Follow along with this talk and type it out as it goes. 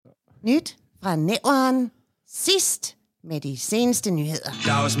Nyt fra Nævren. Sidst med de seneste nyheder.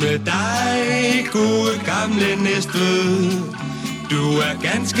 Dags med dig, gode gamle Næstved. Du er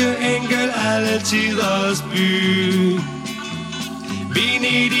ganske enkel alle tiders by. Vin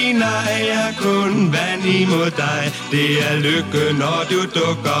i din ej er kun vand imod dig. Det er lykke, når du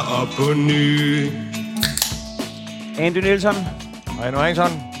dukker op på ny. Andy Nielsen og Henrik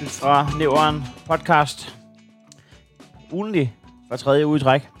Hansson fra Nævren podcast. Ugenlig for 3. uge i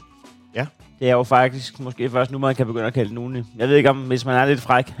træk. Ja. Det er jo faktisk måske først nu, man kan begynde at kalde den ugenlig. Jeg ved ikke om, hvis man er lidt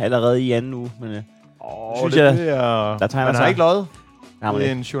fræk allerede i anden uge, men synes det jeg, er... der tegner man sig. har ikke løjet. Det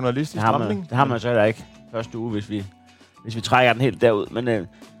er en journalistisk stramning. Det har man så heller ikke første uge, hvis vi trækker den helt derud. Men det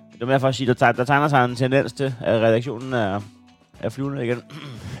er mere for at sige, der tegner sig en tendens til, at redaktionen er flyvende igen.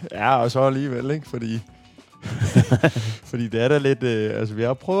 Ja, og så alligevel, ikke? Fordi det er da lidt... altså, vi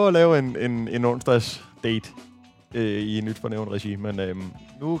har prøvet at lave en onsdags date i Nyt for Nævnt regi, men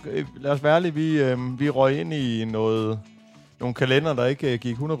nu, lad os være ærlige, vi røg ind i nogle kalender, der ikke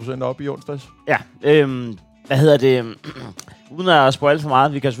gik 100% op i onsdags. Ja, hvad hedder det? Uden at spoil for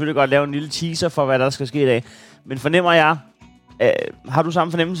meget, vi kan selvfølgelig godt lave en lille teaser for, hvad der skal ske i dag. Men fornemmer jeg, har du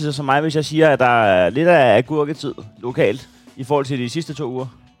samme fornemmelse som mig, hvis jeg siger, at der er lidt af agurketid lokalt i forhold til de sidste 2 uger?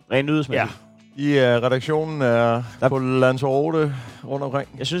 Rent nyhedsmæssigt. Ja. I redaktionen er der på Lanzarote rundt omkring.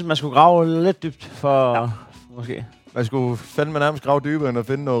 Jeg synes, man skulle grave lidt dybt for... Måske. Man skulle fandme nærmest grave dybere, end at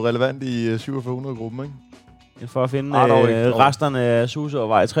finde noget relevant i 4700-gruppen, ikke? For at finde resterne af Suse og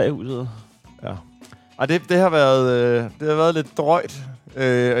Vej 3-huset. Ja. Og det har været lidt drøjt.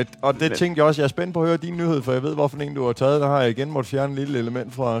 Og det tænkte jeg også, jeg er spændt på at høre din nyhed, for jeg ved, hvorfor en du har taget. Der har jeg igen måtte fjerne en lille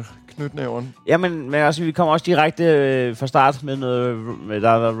element fra knytnævren. Jamen, altså, vi kommer også direkte fra start med noget, der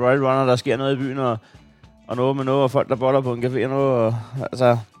er Royal Runner, der sker noget i byen, og noget med noget, og folk, der boller på en café og noget. Og,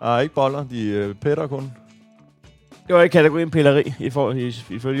 altså. Ikke boller, de pætter kun. Det var ikke kategorien pilleri,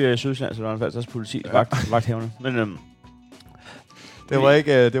 ifølge Sydsjællands og Rønne politi, vagthævne. Men det var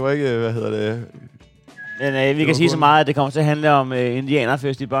ikke, hvad hedder det... Men vi kan sige så meget, at det kommer til at handle om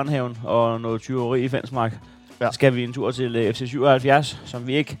indianerfest i børnehaven og noget tyveri i Fensmark. Ja. Så skal vi en tur til FC 77, som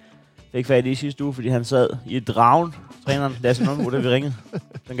vi ikke fik fat i sidste uge, fordi han sad i et dragen. Træneren Lasse Nundbo, da vi ringede.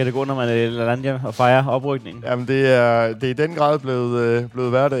 Så kan det gå, når man lander hjem og fejrer oprykningen. Jamen, det er i den grad blevet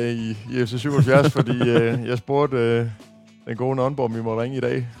hverdag i FC 77, fordi jeg spurgte den gode Nundbo, om vi må ringe i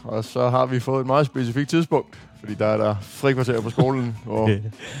dag. Og så har vi fået et meget specifikt tidspunkt. Fordi der er der frikvarter på skolen, hvor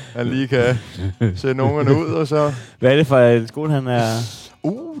han lige kan sende ungerne ud, og så... Hvad er det for en skole, han er...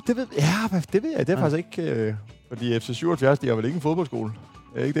 Det ved jeg. Det er faktisk ikke... fordi FC 77, de har vel ikke en fodboldskole.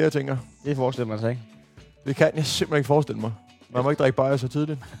 Det er ikke det, jeg tænker. Det forestiller man sig ikke. Det kan jeg simpelthen ikke forestille mig. Man må ikke drikke bajer så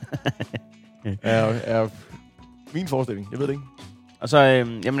tidligt. er min forestilling. Jeg ved det ikke. Og så,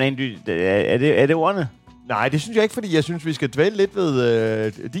 er det ordene? Nej, det synes jeg ikke, fordi jeg synes, vi skal dvæle lidt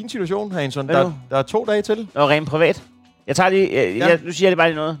ved din situation, Hansson. Der er 2 dage til. Og rent privat. Jeg tager lige... nu siger jeg det bare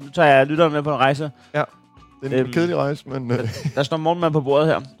lige noget. Nu tager jeg lytteren med på en rejse. Ja, det er en kedelig rejse, men... Der står morgenmad på bordet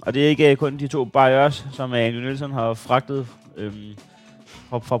her. Og det er ikke kun de 2 barriers, som Andy Nielsen har fragtet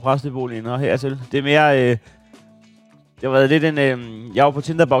fra præsteboligen og hertil. Det er mere... det har været lidt en... jeg var på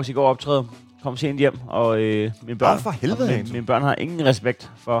Tinderbox i går optræde. Kom sent hjem, og mine børn har ingen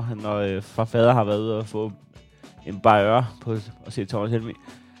respekt for, når fader har været ude og få en barriere på at se Thomas Helmig.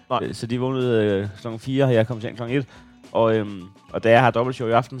 Så de vågnede kl. 4, og jeg kom sent kl. 1. Og da jeg har dobbeltshow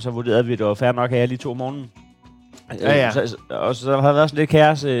i aften, så vurderede vi, at det var fair nok at jeg lige 2 om morgenen. Ja. Og så har der været sådan lidt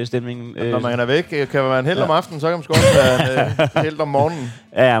kaos-stemning. Når man er væk, kan man være en held om aftenen, så kan man sgu også være en held om morgenen.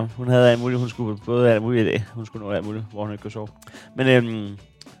 Ja, hun havde alt muligt. Hun skulle både alt muligt i dag. Hun skulle nå alt muligt, hvor hun ikke kunne sove. Men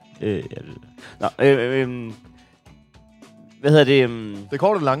hvad hedder det? Det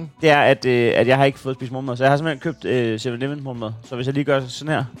korte og lange. Det er, at jeg har ikke fået spist morgenmad. Så jeg har simpelthen købt 7-Eleven morgenmad. Så hvis jeg lige gør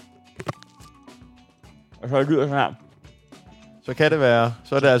sådan her, og så lyder sådan her, så kan det være.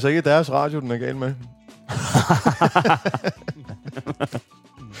 Så er det altså ikke deres radio, den er gal med.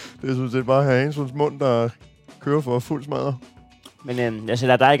 Det er sådan set bare her Hanssons mund, der kører for fuld smadre. Men jeg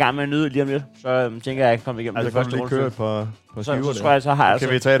sætter dig i gang med at nyde lige om lidt. Så tænker jeg, at jeg kommer igennem det første runde. Altså, kan vi lige køre et par skiver? Så tror jeg, så har jeg... Kan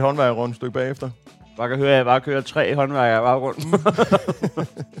vi tage et håndværkerrundt stykke bagefter? Bare kan høre, at jeg bare kører 3 håndværkere bare rundt.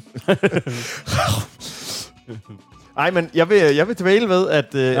 Ej, men jeg vil dvæle ved,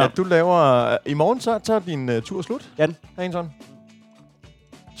 at du laver... I morgen så tager din tur slut. Ja. Hansson.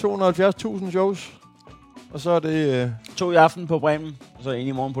 270.000 shows. Og så er det... 2 i aften på Bremen, og så en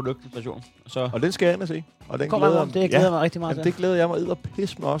i morgen på Lygten-station. Og den skal jeg ind og se. Og den det glæder mig rigtig meget til. Det glæder jeg mig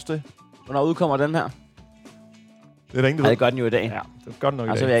pis med også til. Hvornår udkommer den her? Det er der ingen, du ved. Det gør den jo i dag. Ja, det er godt nok i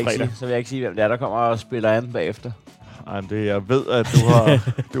dag. Så vil jeg ikke sige, hvem det er, der kommer og spiller an bagefter. Ej, det jeg ved, at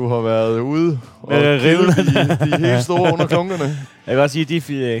du har været ude og rive de helt store under klunkerne. Jeg kan godt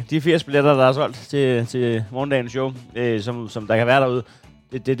sige, at de 80 billetter, der er solgt til morgendagens show, som der kan være derude,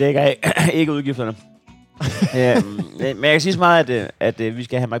 det dækker ikke udgifterne. Men jeg kan sige så meget, at vi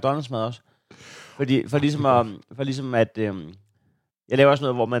skal have McDonald's mad også. For ligesom at jeg laver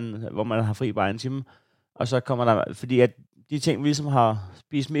også noget, hvor man har fri bare en time, og så kommer der, fordi at de ting, vi ligesom har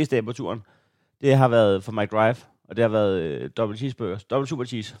spist mest af på turen, det har været for McDrive, og det har været double cheeseburgers, double super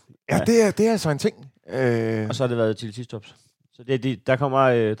cheese. Ja, det er altså en ting. Og så har det været chili cheese tops. Så der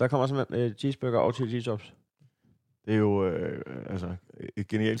kommer simpelthen cheeseburger og chili cheese tops. Det er jo altså et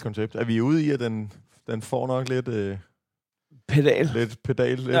genialt koncept. Er vi ude i, at den får nok lidt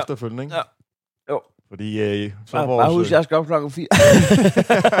pedal efterfølgende, ikke? Ja. Jo. Fordi så bare husk, jeg skal op klokken 4.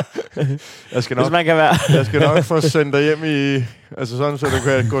 jeg skal nok, hvis man kan være. jeg skal nok få sendt dig hjem i, altså sådan, så du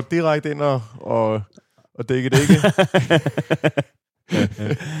kan gå direkte ind og dække.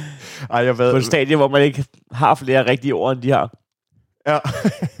 Ej, jeg ved. På et stadie, hvor man ikke har flere rigtige ord, end de har. Ja.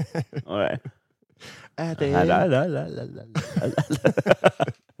 Okay. Er det?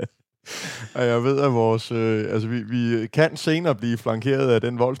 Og jeg ved, at vores... altså, vi kan senere blive flankeret af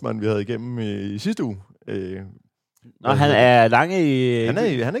den voldsmand, vi havde igennem i sidste uge. Nå, han er Lange i... Han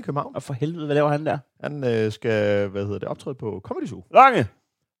er i København. Og for helvede, hvad laver han der? Han skal, optræde på Comedy Zoo. Lange,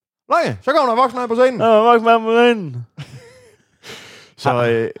 så kommer der voksen på scenen. voksen på scenen. Så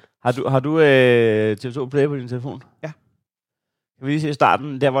har du TV2 Play på din telefon? Ja. Kan vi lige se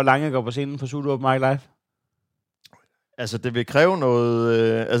starten, der hvor Lange går på scenen på Zulu Open Mic Live? altså, det vil kræve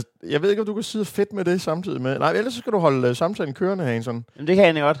noget... altså, jeg ved ikke, om du kan sidde fedt med det samtidig med... Nej, ellers så skal du holde samtalen kørende, Hansen. Men det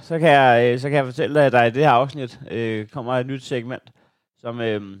kan jeg godt. Så kan jeg fortælle dig, at der i det her afsnit kommer et nyt segment, som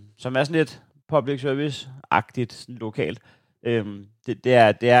er sådan lidt public service-agtigt, sådan lokalt. Det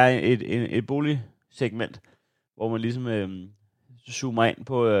er et boligsegment, hvor man ligesom zoomer ind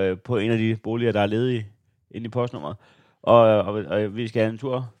på en af de boliger, der er ledige inde i postnummeret. Og vi skal have en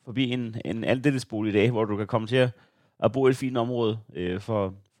tur forbi en andelsbolig i dag, hvor du kan komme til at bo i et fint område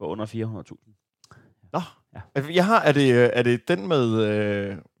for under 400.000. Nå, ja. Jeg har, er det den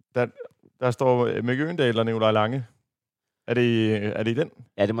med, der står Mikke Øgendal og Nicolai Lange? Er det den?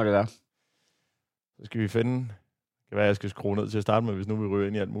 Ja, det må det være. Så skal vi finde, det kan være, jeg skal skrue ned til at starte med, hvis nu vi ryger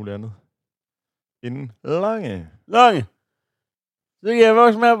ind i alt muligt andet. Inden Lange. Så kan jeg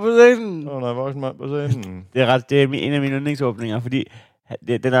vokse med på scenen. Der voksen mand på scenen. Det er en af mine yndlingsåbninger, fordi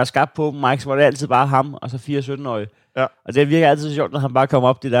den er skabt på open mics, hvor det er altid bare ham og så 4 17-årige. Ja. Og det virker altid så sjovt, når han bare kommer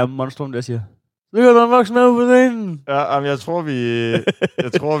op, det der monstrum, der siger, så kan du vokse med på scenen. Ja, men jeg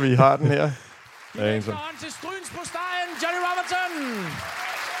tror, vi har den her. Ja, en sådan. Til Stryns på stegen, Johnny Robertson.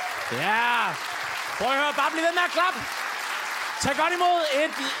 Ja, prøv at høre, bare bliv ved med at klappe. Tag godt imod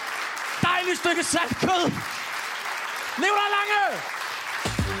et dejligt stykke saltkød. Nicolai Lange!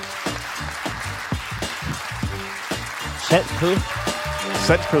 Saltkød.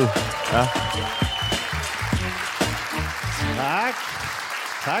 Saltkød. Ja.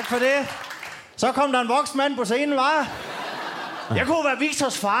 Tak for det. Så kom der en voksen mand på scenen, var? Jeg kunne være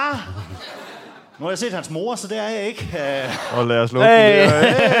Victors far. Nu har jeg set hans mor, så det er jeg ikke. Og lad os lukke den der.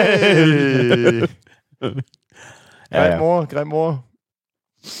 Hey. Grim mor.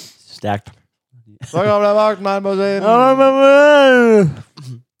 Stærkt. Så kom der voksen mand på scenen.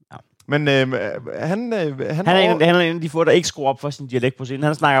 Men han er en af de få, der ikke skruer op for sin dialekt på scenen.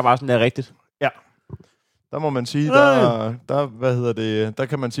 Han snakker bare sådan der rigtigt. Ja. Der må man sige, der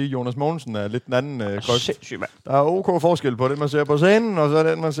kan man sige, at Jonas Mogensen er lidt en anden kost. Sindssygt, mand. Der er OK forskel på det, man ser på scenen, og så er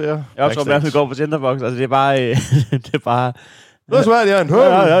den, man ser. Jeg også tror, at vi går på Tinderbox. Altså, det er bare... Det er svært, ja.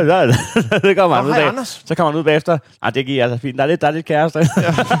 Det kommer man ud bag. Anders. Så kommer man ud bagefter. Det giver altså fint. Der er lidt kæreste. Ja.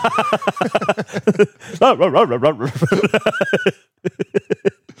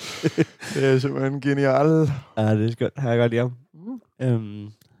 Det er simpelthen genialt. Ja, det er skønt. Har jeg godt lide ham.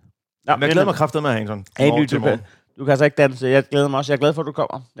 Men jeg glæder mig kraftigt med at hænge sådan. Du kan altså ikke danse. Jeg glæder mig også. Jeg er glad for, at du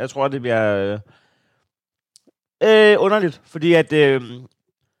kommer. Jeg tror, det bliver underligt. Fordi at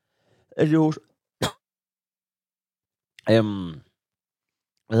jo... Jeg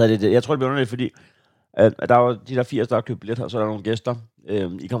tror, det bliver underligt, fordi at der var de der 80, der har købt billetter, og så er der nogle gæster.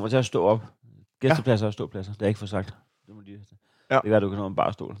 I kommer til at stå op. Gæstepladser og ståpladser. Det er ikke for sagt. Det må de. Ja. Det gør, du kan nå en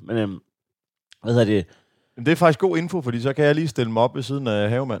barstol. Men det er faktisk god info, fordi så kan jeg lige stille mig op ved siden af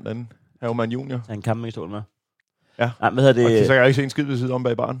Havemand Junior. Så en campingstol med. Ja. Nej, og så kan jeg ikke se en skid ved siden om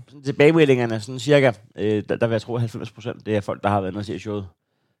bag baren. Tilbagemeldingerne, sådan cirka, der vil jeg tro 90%, det er folk, der har været inde og se showet.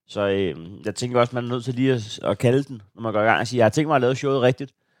 Så jeg tænker også, man er nødt til lige at kalde den, når man går i gang og siger, jeg har tænkt mig at lave showet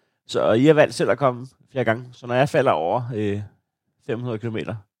rigtigt. Så I har valgt selv at komme flere gange. Så når jeg falder over 500 km,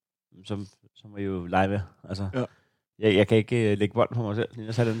 så må I jo lege med. Altså, ja. Jeg kan ikke lægge bånd på mig selv, inden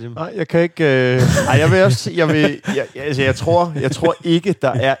jeg satte den til. Nej, jeg kan ikke... jeg vil også... Jeg tror ikke, der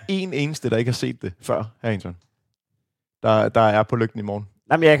er en eneste, der ikke har set det før, Hansen. Der er på Lygten i morgen.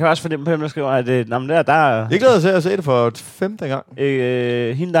 Jamen, jeg kan også fornemme på dem, der skriver, at der jeg glæder sig til at se det for 5. gang.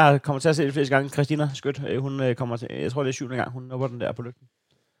 Hende, der kommer til at se det fleste gange, Christina Skødt, hun kommer til, jeg tror, det er 7. gang, hun nupper den der på Lygten.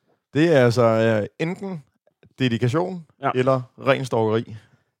 Det er altså enten dedikation eller ren stalkeri.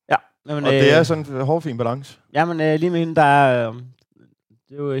 Ja. Jamen, og det er sådan en hårfin balance. Jamen, lige med hende, der er...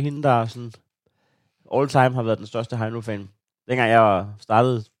 det er jo hende, der sådan... all time har været den største Heino-fan. Dengang jeg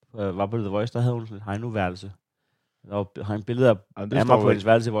startede, var på The Voice, der havde hun sådan et Heino-værelse. Der har en billede af mig på hendes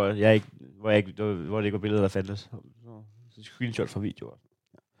værelse, hvor det ikke var billeder, der fandtes. Så screenshot fra videoer.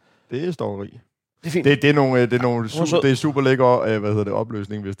 Det er stalkeri. Det er fint. Det er super lækker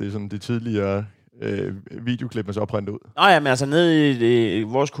opløsning, hvis det er sådan de tidligere videoklip, man så printet ud. Nå ja, men altså nede i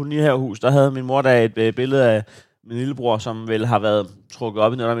vores kolonihavehus, der havde min mor der et billede af min lillebror, som vel har været trukket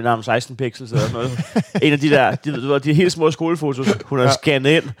op i noget af min arm 16 pixels eller sådan noget. En af de der, de helt små skolefotos, hun har scannet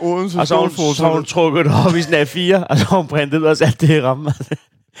ind, og så har hun trukket det op i sådan en A4, og så har hun printet ud og sat det i rammen.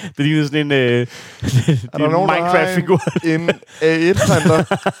 Det lignede sådan en Minecraft-figur. En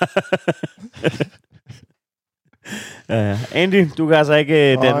A1-printer. Ja. Andy, du kan altså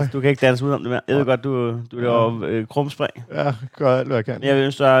ikke danse. Du kan ikke danse ud om det mere. Jeg ved godt, du laver krumspring. Ja, gør alt, hvad jeg kan. Jeg vil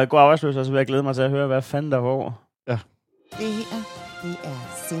ønske dig god arbejdsløs, og så vil jeg glæde mig til at høre, hvad fanden der foregår. Ja. Det her, det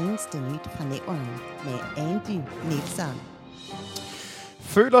er seneste nyt fra Nævren med Andy Nielsen.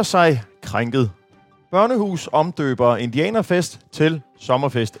 Føler sig krænket. Børnehus omdøber indianerfest til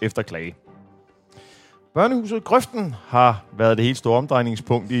sommerfest efter klage. Børnehuset Grøften har været det helt store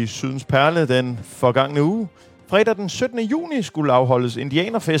omdrejningspunkt i Sydens Perle den forgangne uge. Fredag den 17. juni skulle afholdes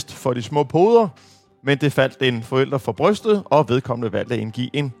indianerfest for de små poder, men det faldt en forælder for brystet, og vedkommende valgte at indgive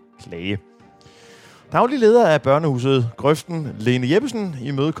en klage. Daglig leder af børnehuset Grøften, Lene Jeppesen,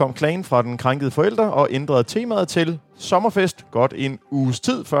 imødekom klagen fra den krænkede forælder og ændrede temaet til sommerfest godt en uges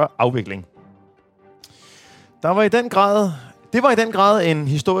tid før afvikling. Det var i den grad en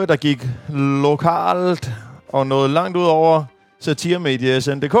historie, der gik lokalt og nåede langt ud over satiremedie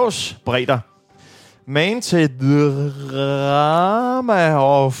SNDK's bredder. Man til drama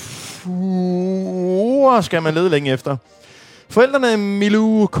og fure skal man lede længe efter. Forældrene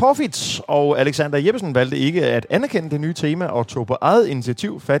Milu Korfitz og Alexander Jeppesen valgte ikke at anerkende det nye tema og tog på eget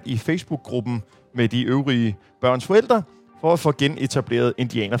initiativ fat i Facebook-gruppen med de øvrige børns forældre for at få genetableret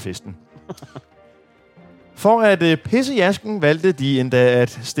indianerfesten. For at pisse i asken valgte de endda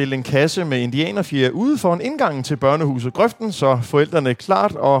at stille en kasse med indianerfjer ude for en indgang til børnehuset Grøften, så forældrene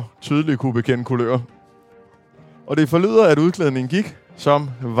klart og tydeligt kunne bekende kulør. Og det forlyder, at udklædningen gik som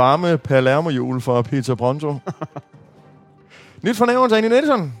varme Palermo-hjul fra Pizza Pronto. Nyt fra Nævren, Andy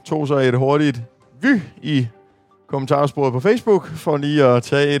Nielsen tog sig et hurtigt vy i kommentarsporet på Facebook for lige at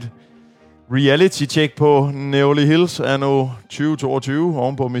tage et reality-check på Neverly Hills anno 2022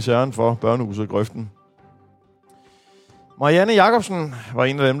 oven på misæren for børnehuset Grøften. Marianne Jacobsen var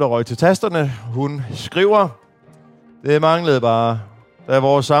en af dem, der røg til tasterne. Hun skriver, det manglede bare, da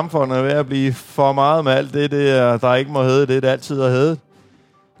vores samfund er ved at blive for meget med alt det, der ikke må hedde det altid har heddet.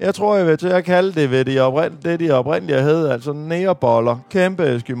 Jeg tror, jeg vil til at kalde det ved de oprindelige hed, altså nærboller,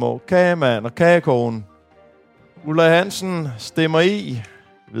 kæmpe eskimo, kagemand og kagekone. Ulla Hansen stemmer i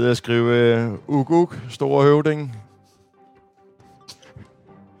ved at skrive uguk, store høvding.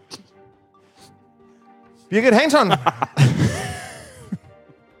 Birgit Hansson.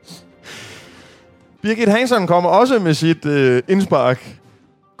 Birgit Hansson kommer også med sit indspark.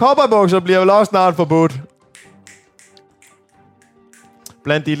 Cowboybukser bliver vel også snart forbudt.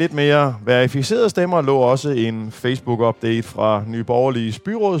 Blandt de lidt mere verificerede stemmer lå også en Facebook-update fra Nye Borgerliges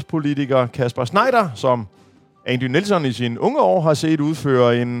byrådspolitiker Kasper Schneider, som Andy Nielsen i sine unge år har set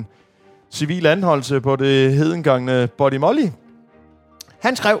udføre en civil anholdelse på det hedengangne Body Molly.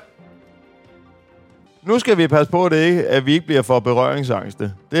 Han skrev, nu skal vi passe på det, at vi ikke bliver for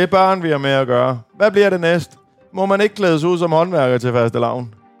berøringsangste. Det er børn, vi har med at gøre. Hvad bliver det næst? Må man ikke klædes ud som håndværker til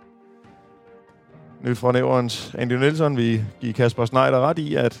fastelavn? Nyt fra Nævrens Andy Nielsen vil give Kasper Schneider ret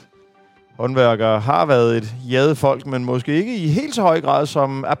i, at håndværkere har været et jaget folk, men måske ikke i helt så høj grad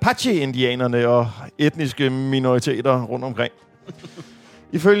som Apache-indianerne og etniske minoriteter rundt omkring.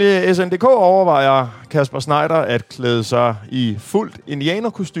 Ifølge SNDK overvejer Kasper Schneider at klæde sig i fuldt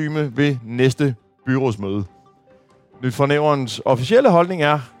indianerkostyme ved næste byrådsmøde. Nyt fra Nævrens officielle holdning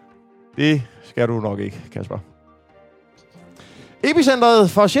er, det skal du nok ikke, Kasper. Epicentret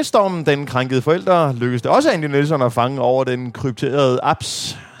for shitstormen, den krænkede forældre, lykkedes det også Andy Nielsen at fange over den krypterede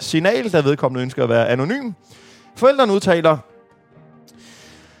apps signal, der vedkommende ønsker at være anonym. Forældrene udtaler,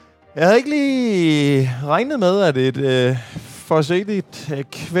 Jeg havde ikke lige regnet med, at et forsigtigt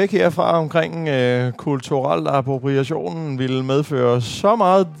kvæk herfra omkring kulturel appropriationen ville medføre så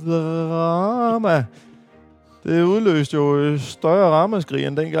meget drama. Det udløste jo større ramaskrig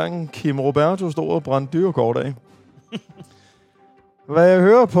end dengang Kim Roberto stod og brændte dyrekort af. Hvad jeg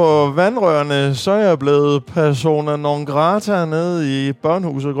hører på vandrørene, så er jeg blevet persona non grata nede i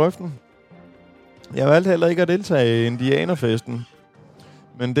børnehuset Grøften. Jeg valgte heller ikke at deltage i indianerfesten.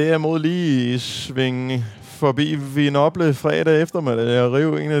 Men det er mod lige svinge forbi Vinoble fredag eftermiddag og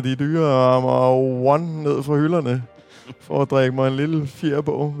rive en af de dyre armer one ned fra hylderne for at drikke mig en lille fjer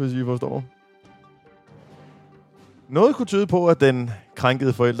på, hvis I forstår. Noget kunne tyde på, at den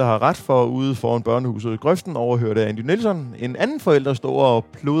krænkede forælder har ret for ude foran børnehuset Grøften overhørte Andy Nielsen. En anden forælder står og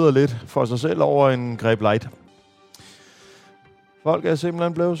pluder lidt for sig selv over en greb light. Folk er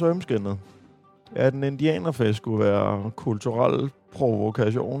simpelthen blevet så ømskændet. At en indianerfest skulle være kulturel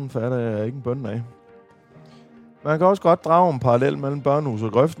provokation, fatter jeg ikke en bønne af. Man kan også godt drage en parallel mellem børnehuset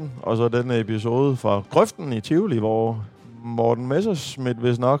og Grøften, og så den episode fra Grøften i Tivoli, hvor Morten Messerschmidt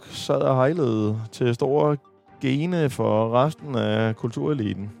vist nok sad og hejlede til store gene for resten af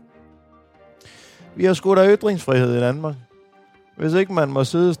kultureliten. Vi har sgu da ytringsfrihed i Danmark. Hvis ikke man må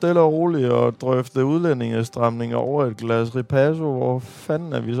sidde stille og roligt og drøfte udlændingestramninger over et glas ripasso, hvor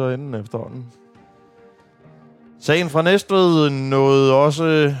fanden er vi så henne efterhånden? Sagen fra Næstved nåede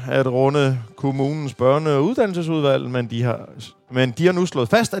også at runde kommunens børne- og uddannelsesudvalg, men de har nu slået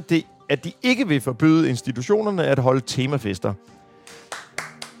fast, at de ikke vil forbyde institutionerne at holde temafester.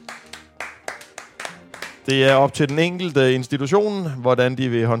 Det er op til den enkelte institution, hvordan de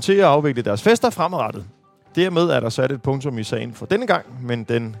vil håndtere og afvikle deres fester fremadrettet. Dermed er der sat et punktum i sagen for denne gang, men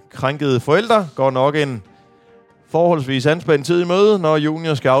den krænkede forælder går nok en forholdsvis anspændt tid i møde, når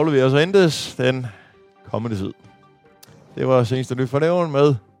junior skal afleveres og hentes den kommende tid. Det var seneste nyt for nævnen med.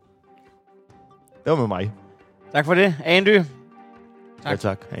 Det var med mig. Tak for det, Andy. Tak. Ja,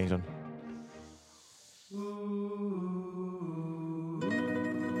 tak, Hansen.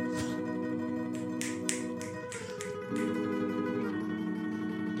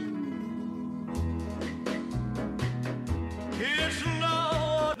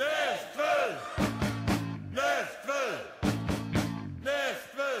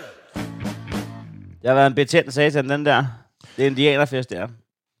 Det har været en betændt satan, den der. Det er indianerfest, der.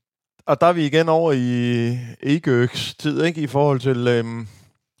 Og der er vi igen over i Egøks tid, ikke? I forhold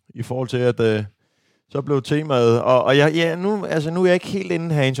til at så blev temaet. Og nu er jeg ikke helt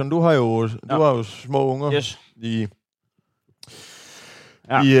inde, Hansen. Du har jo små unger. Yes. I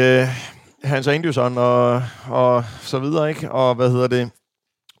Hans Andersson og så videre, ikke? Og hvad hedder det?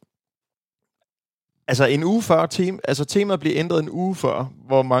 Altså en uge før, temaet bliver ændret en uge før.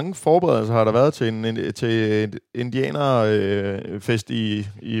 Hvor mange forberedelser har der været til en indianerfest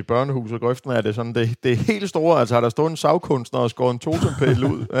i børnehuset Grøften? Er det sådan, det er helt store? Altså har der stået en sagkunstner og skåret en totempæl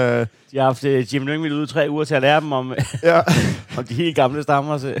ud? De har haft Jim Lyngvild ude 3 uger til at lære dem om, om de helt gamle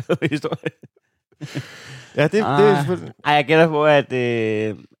stammers historie. Ja, det er selvfølgelig... jeg gætter på, at det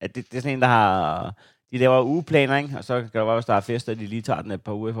er sådan en, der har... De laver ugeplaner, ikke? Og så kan der bare, hvis der er fester, de lige tager den et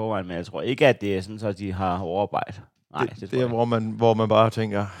par uger i forvejen, men jeg tror ikke, at det er sådan, så de har overarbejde. Nej, det er, hvor man bare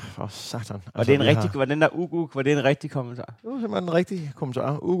tænker, for satan. Og det er var den der uguk, var det en rigtig kommentar? Det var simpelthen en rigtig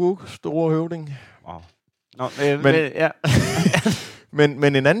kommentar. Uguk, store høvding. Wow. Nå, ja.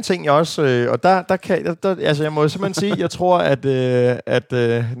 Men en anden ting, jeg også... og der kan... jeg må simpelthen sige, jeg tror, at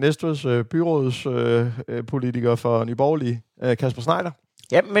Næstveds byråds politiker for Nye Borgerlige, Kasper Schneider.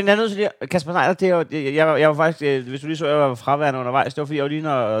 Ja, men jeg er nødt til at Kasper Schneider, det er jo... Jeg var faktisk... Hvis du lige så, jeg var fraværende undervejs, det var fordi, jeg var lige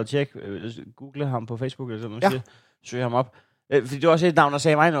nødt at tjekke... Google ham på Facebook, eller sådan noget. Søge ham op. Fordi det var også et navn, der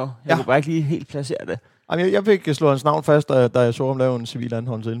sagde mig noget. Jeg kunne bare ikke lige helt placere det. Jamen, jeg fik slået hans navn fast, da jeg så ham lave en civil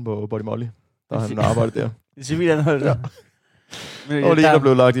anholdelse inde på Body Molly. Der han arbejdede der. En civil anholdelse? Ja. Men, og lige der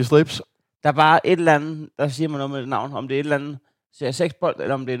blev lagt i strips. Der er bare et eller andet, der siger man noget med et navn. Om det er et eller andet sexbold,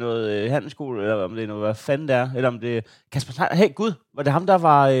 eller om det er noget handelsskole, eller om det er noget, hvad fanden det er, eller om det er Kasper Schneider. Hey, Gud, var det ham, der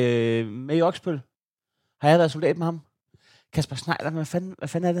var med i Oksbøl? Har jeg været soldat med ham? Kasper Schneider, hvad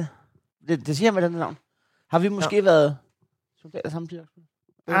fanden er det? Det siger han med den navn. Har vi måske været soldater samtidig?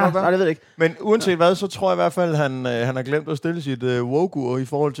 Nej, det ved jeg ikke. Men uanset hvad, så tror jeg i hvert fald, han har glemt at stille sit wogur i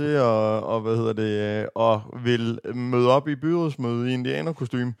forhold til at vil møde op i byrådsmødet i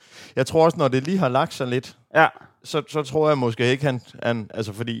indianerkostyme. Jeg tror også, når det lige har lagt sig lidt, så tror jeg måske ikke, han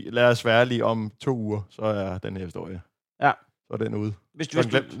altså fordi lad os være lige om 2 uger, så er den her historie. Ja. Så er den ude.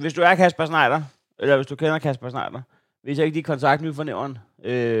 Hvis du er Kasper Schneider, eller hvis du kender Kasper Schneider, hvis jeg ikke lige kontakt nu for nævren,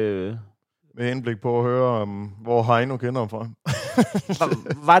 med henblik på at høre, hvor Heino kender ham fra.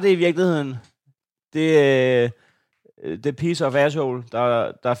 var det i virkeligheden det The Piece of Asshole,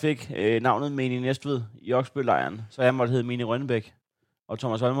 der fik navnet Meni Næstved i Oksbøllejren, så jeg måtte hedde Meni Rønnebæk, og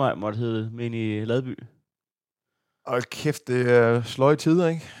Thomas Holmøj måtte hedde Meni Ladby. Og kæft, det er sløje tider,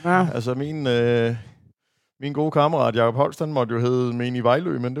 ikke? Ja. Altså, min gode kammerat, Jacob Holst, han måtte jo hedde Meni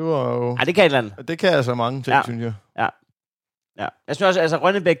Vejlø, men det var jo... Ej, det kan et eller andet. Det kan altså mange ting, synes jeg. Ja. Jeg synes også, altså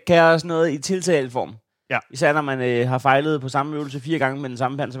Rønnebæk kan også noget i tiltaleform. Ja. Især når man har fejlet på samme øvelse 4 gange med den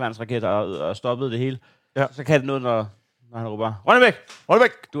samme panserværnsraket og stoppet det hele. Ja. Så kan det noget, når han råber, Rønnebæk!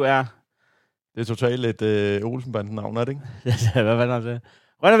 Du er... Det er totalt et Olsenbanden-navn, er det ikke? Hvad var det, han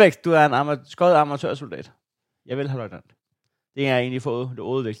Rønnebæk, du er en skøjet amatørsoldat. Jeg vil have løjtnant. Det er egentlig fået det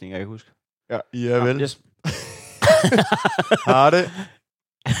udveksling, jeg kan huske. Ja, I er vel. Yes. Har det.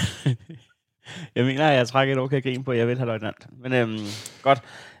 Jeg mener, at jeg trækker et okay grin på, at jeg vil have løjtnant. Men godt.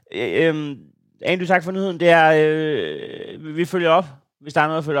 Andy, tak for nyheden. Det er, vi følger op, hvis der er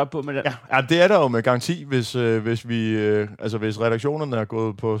noget at følge op på med det. Ja, det er der jo med garanti, hvis redaktionerne er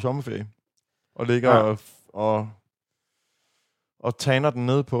gået på sommerferie og ligger og taner den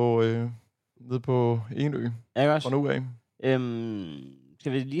ned på Enø. Ja, også. Fra nu af.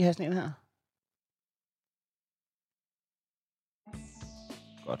 Skal vi lige have sådan en her?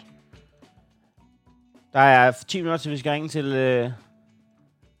 Godt. Der er 10 minutter, til vi skal ringe til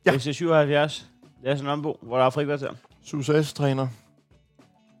FC 77. Lasse Nørnbo, hvor der er frikvarter. Success-træner.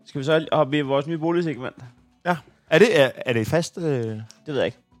 Skal vi så hoppe i vores nye boligsegment? Ja. Er det fast? Det ved jeg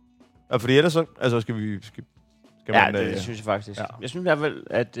ikke. Ja, fordi ellers så... Altså, skal man... Ja, det synes jeg faktisk. Ja. Jeg synes i hvert fald,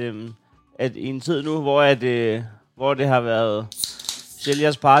 at i en tid nu, hvor det har været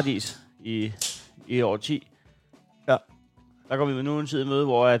sælgers paradis i år 10, der går vi nu en tid i møde,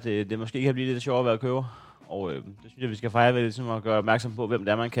 hvor det måske kan blive lidt sjovere at være køber. Og det synes jeg, vi skal fejre ved ligesom at gøre opmærksom på, hvem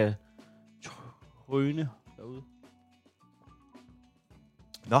det er, man kan tryne derude.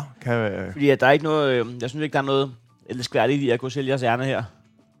 Nå, Fordi at der er ikke noget... jeg synes ikke, der er noget elskværdigt i at gå sælgers ærne her.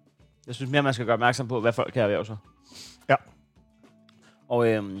 Jeg synes mere, man skal gøre opmærksom på, hvad folk kan erhverve sig. Ja.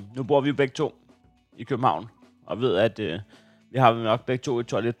 Og nu bor vi jo begge to i København, og ved, at vi har nok begge to et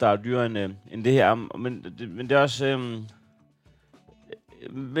toilet, der er dyrere end det her. Men det er også...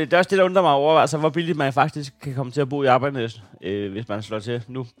 Men det er også det, der undrer mig over, altså hvor billigt man faktisk kan komme til at bo i Arbejdernes, hvis man slår til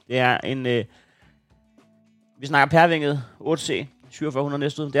nu. Det er en... vi snakker Pervinget 8C, 4700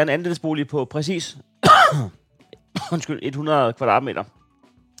 Næstved. Det er en andelsbolig på præcis 100 kvadratmeter.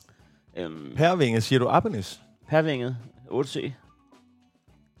 Pervinget, siger du Arbejdernes? Pervinget 8C.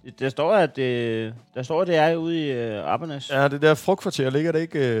 Der står, at det er ude i Arbejdernes. Ja, det der frugtkvarter ligger det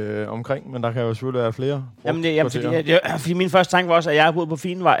ikke omkring, men der kan jo selvfølgelig være flere frugtkvarterer. Fordi min første tanke var også, at jeg har boet på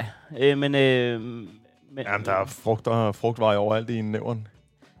Finevej. Men jamen, der er frugtvej overalt i Nævren.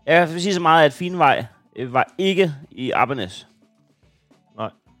 Jeg vil sige så meget, at Finevej var ikke i Arbejdernes. Nej.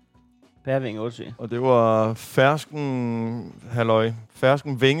 Pervinget 8C. Og det var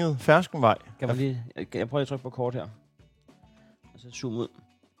Ferskenvej. Kan jeg prøve at trykke på kort her? Og så zoome ud.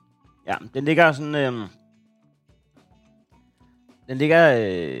 Ja, den ligger sådan... den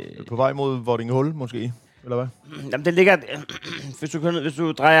ligger... på vej mod Vordingehul, måske? Eller hvad? Jamen, den ligger... hvis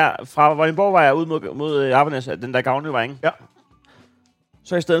du drejer fra Vordingborgvej ud mod Arbejdernes, den der Gavnøvej, ikke? Ja.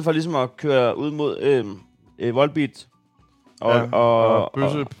 Så i stedet for ligesom at køre ud mod Volbeat og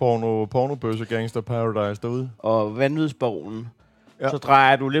pornobøsse Gangster Paradise derude. Og Vanvidsbaronen. Ja. Så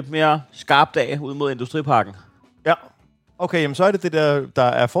drejer du lidt mere skarpt af ud mod Industriparken. Ja. Okay, jamen så er det der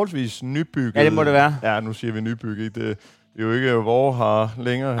er forholdsvis nybygget. Ja, det må det være. Ja, nu siger vi nybygget. Det er jo ikke hvor har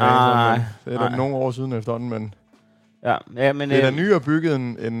længere her. Nej. Det er da nogle år siden efterhånden, men... Ja, men... Det er da nyere bygget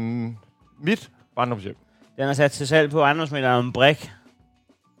end mit barndomshjem. Den er sat til salg på ejendomsmægleren om Brik.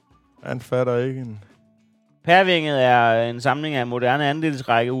 Han fatter ikke en... Pervinget er en samling af moderne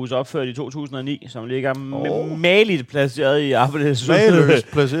andelsrækkehuse opført i 2009, som ligger maligt placeret i Arbejdernes.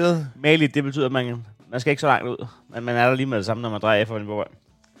 Maløst placeret? Maligt, det betyder, at man skal ikke så langt ud. Men man er der lige med det samme, når man drejer for en borg.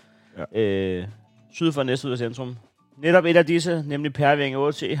 Ja. Syd for Næstved centrum. Netop et af disse, nemlig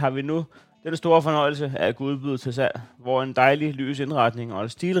Pervinget 8C, har vi nu den store fornøjelse af at kunne udbyde til salg, hvor en dejlig lys indretning og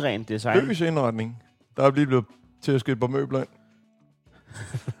et stilrent design... Lys indretning? Der er blevet til at skille på møbler ind.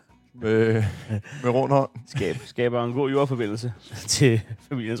 med rund hånd. Skaber en god jordforbindelse til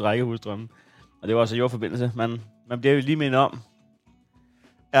familiens rækkehusdrømme. Og det var også jordforbindelse. Man bliver jo lige mindet om,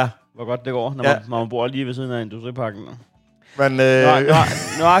 hvor godt det går, når man bor lige ved siden af Industriparken. Men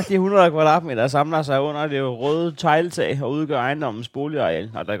nøjagtigt 100 kvadratmeter samler sig under det røde tegltag og udgør ejendommens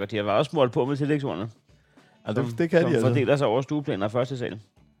boligareal. Og der går de har også målt på med tillægsordene. Ja, det kan de altså. Som fordeler sig over stueplaner og første sal.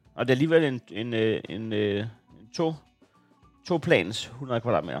 Og det er alligevel en to plans 100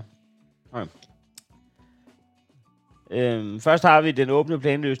 kvadratmeter. Okay. Først har vi den åbne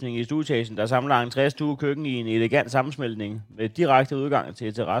planløsning i stueetagen, der samler entré, stue, køkken i en elegant sammensmeltning med direkte udgang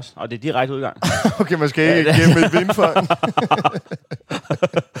til terrasse. Og det er direkte udgang. Okay, man skal ikke gennem et vindfang.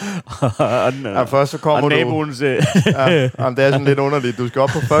 Først så kommer du... naboens... det er sådan lidt underligt. Du skal op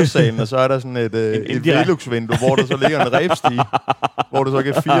på første salen, og så er der sådan et Velux-vindue, hvor der så ligger en rebstige, hvor du så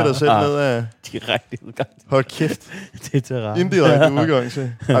kan fire dig selv ned af... Direkte udgang. Hold kæft. Det er terrasse. Indirekte udgang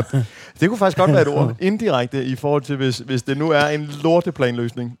til. Det kunne faktisk godt være et ord. Indirekte i forhold til, hvis det nu er en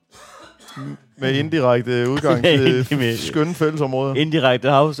lorteplanløsning. Med indirekte udgang til skønne fællesområder. Indirekte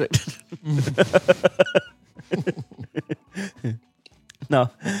havsæt. Nå.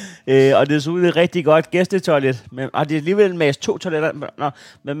 Og det er så et rigtig godt gæstetoilet. Og det er alligevel med 2 toiletter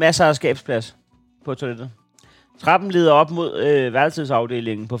med masser af skabsplads på toilettet. Trappen leder op mod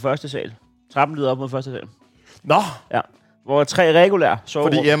værelsesafdelingen på første sal. Trappen leder op mod første sal. Nå! Ja. Hvor 3 regulære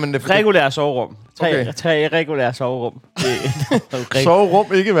soverum. Regulære soverum. 3 regulære soverum.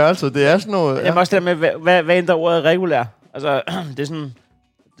 Soverum, ikke værelse. Det er sådan noget... Ja. Jamen også det med, hvad ændrer ordet regulær? Altså, det er sådan...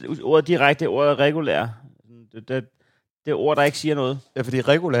 Ordet direkte, ordet regulær. Det er ord, der ikke siger noget. Ja, fordi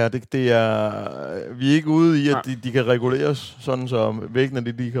regulær, det er... Vi er ikke ude i, at de kan reguleres, sådan så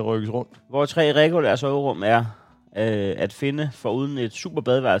væggene de kan rykkes rundt. Hvor 3 regulære soverum er at finde foruden et super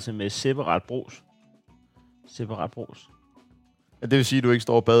badeværelse med separat brus. Separat brus. Ja, det vil sige, at du ikke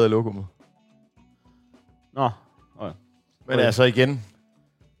står og bader i lokummet. Nå. Okay. Men altså igen...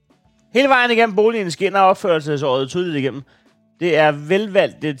 Hele vejen igennem boligen skinner opførelsesåret tydeligt igennem. Det er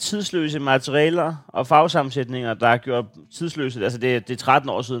velvalgte, tidsløse materialer og farvesammensætninger, der er gjort tidsløse. Altså, det er 13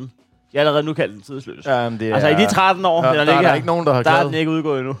 år siden. De er allerede nu kaldt den tidsløs. Jamen, det er... Altså, i de 13 år, der er ikke nogen, der har der er den ikke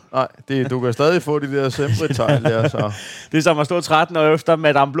udgået endnu. Nej, du kan stadig få de der sempre-tegl der, så... Det er som at stå 13 år efter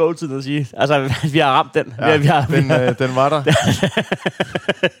Madame Blå-tiden og sige, altså, vi har ramt den. Ja, den var der.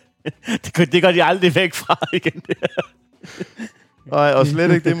 det går de aldrig væk fra igen. Nej, og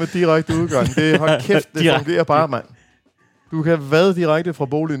slet ikke det med direkte udgang. Det hold kæft, det fungerer bare, mand. Du kan vade direkte fra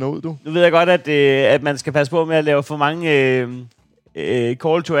boligen ud, du. Nu ved jeg godt, at man skal passe på med at lave for mange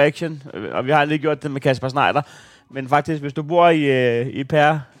call to action, og vi har aldrig gjort det med Kasper Schneider. Men faktisk, hvis du bor i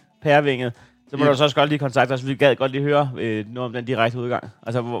Pærvinget, så må du så også godt lige kontakte os. Vi gad godt lige høre noget om den direkte udgang.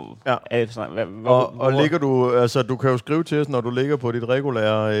 Altså, hvor ligger du... Altså, du kan jo skrive til os, når du ligger på dit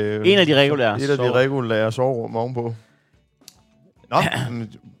regulære... en af de regulære et af de regulære soverum ovenpå. Nå,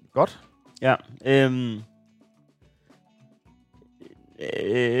 godt. Ja,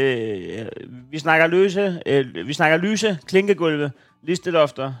 vi snakker lyse klinkegulve,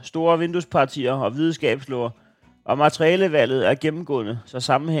 listelofter, store vinduespartier og hvide skabslåger, og materialevalget er gennemgående, så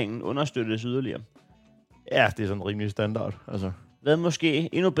sammenhængen understøttes yderligere. Ja, det er sådan rimelig standard. Altså. Hvad måske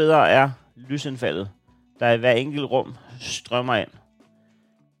endnu bedre er lysindfaldet, der i hver enkelt rum strømmer ind.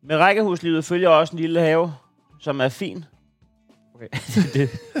 Med rækkehuslivet følger også en lille have, som er fin. Okay.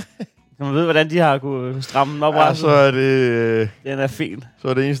 Kan man vide, hvordan de har kunne stramme den op? Ja, så er det... den er fin. Så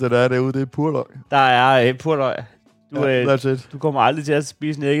er det eneste, der er derude, det er purløg. Der er purløg. Du kommer aldrig til at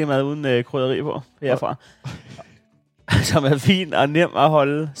spise nækkemad uden krydderi på herfra. Som er fin og nem at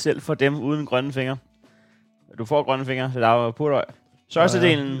holde, selv for dem uden grønne fingre. Du får grønne fingre, så der er purløg.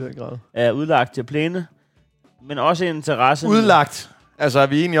 Størstedelen er udlagt til plæne, men også en terrasse... Udlagt? Altså, er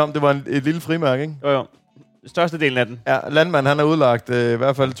vi enige om, det var et lille frimærke, ikke? Jo. Størstedelen af den. Ja, landmand, han har udlagt i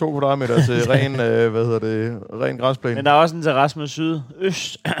hvert fald 2 kvadratmeter til ren græsplæne. Men der er også en terrasse med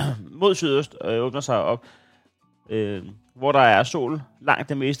mod sydøst, åbner sig op, hvor der er sol langt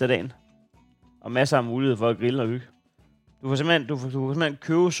det meste af dagen. Og masser af mulighed for at grille og hygge. Du kan simpelthen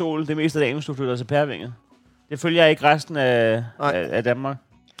købe sol det meste af dagen, hvis du flytter til Pærvinget. Det følger ikke resten af Danmark.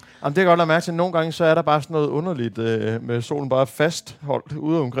 Jamen, det kan godt lade mærke til. Nogle gange så er der bare sådan noget underligt med solen bare fastholdt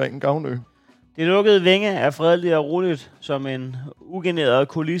ude omkring Gavnø. Det lukkede vinge er fredeligt og roligt, som en ugeneret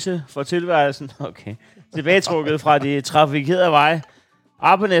kulisse for tilværelsen. Okay. Tilbagetrukket fra de trafikerede veje.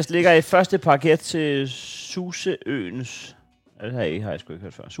 Arpenæs ligger i første parket til Suseøens. Det her har jeg sgu ikke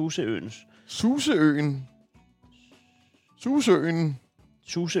hørt før. Suseøens. Suseøen? Suseøen?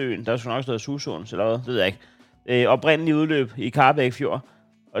 Suseøen. Der er nok stået Susåens, eller hvad? Det ved jeg ikke. Oprindelig udløb i Karbæk Fjord.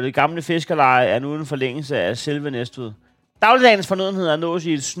 Og det gamle fiskerleje er nu en forlængelse af selve Næstved. Dagligdagens fornødenheder nås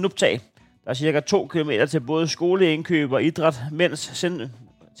i et snuptag. Der er cirka 2 kilometer til både skoleindkøb og idræt,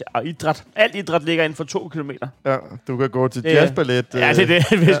 alt idræt ligger inden for 2 kilometer. Ja, du kan gå til jazzballet. Ja, det er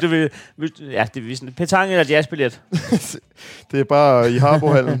det, hvis du vil. Ja, det er sådan petanque eller jazzballet. Det er bare i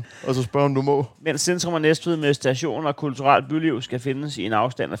Harbohallen, og så spørger om du må. Mens centrum af Næstved med station og kulturelt byliv skal findes i en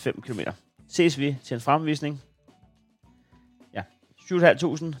afstand af 5 kilometer. Ses vi til en fremvisning. Ja,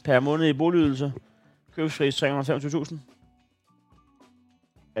 7.500 per måned i boligydelse. Købspris 325.000.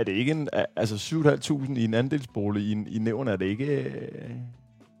 Er det ikke altså 7.500 i en andelsbolig i Nævn, er det ikke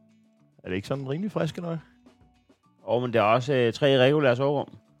sådan rimelig friske nok? Men der er også 3 regulære soverum.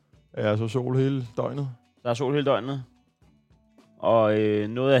 Ja, så sol hele døgnet. Der er sol hele døgnet. Og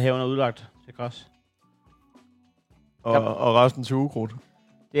noget af haven er udlagt til græs. Og resten til ukrudt.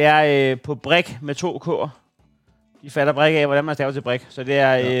 Det er på Brik med 2 K'er. De fatter Brik af, hvordan man staver til Brik. Så det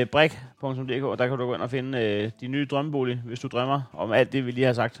er brik.dk, og der kan du gå ind og finde de nye drømmebolig, hvis du drømmer om alt det, vi lige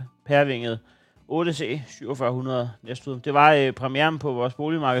har sagt. Pærvinget 8C 4700 Næstved. Det var premieren på vores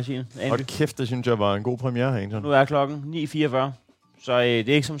boligmagasin. Og kæft, det synes jeg var en god premiere, Hansen. Nu er klokken 9.44. Så det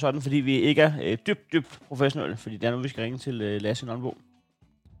er ikke som sådan, fordi vi ikke er dybt professionelle, fordi det er nu, vi skal ringe til Lasse Nonbo.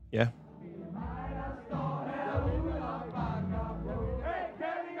 Ja.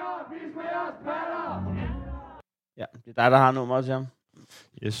 Ja, det er dig, der har nummeret til ham.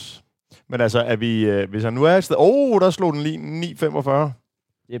 Yes. Men altså, er vi, hvis han nu er et sted... der slog den lige 9.45.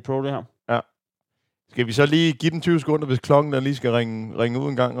 Det er pro, det her. Ja. Skal vi så lige give den 20 sekunder, hvis klokken der lige skal ringe ud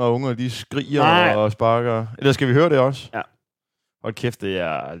en gang, og unger de skriger og sparker? Eller skal vi høre det også? Ja. Hold kæft, det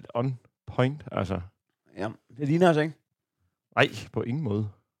er on point, altså. Ja, det ligner os, ikke? Nej, på ingen måde.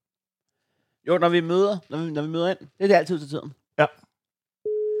 Jo, når vi møder ind, det er det altid til tiden. Ja.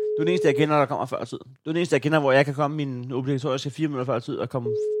 Du er den eneste, jeg kender, der kommer før tid. Du er den eneste, jeg kender, hvor jeg kan komme min obligatoriske 4 minutter før tid og komme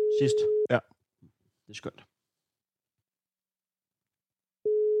sidst. Ja. Det er skønt.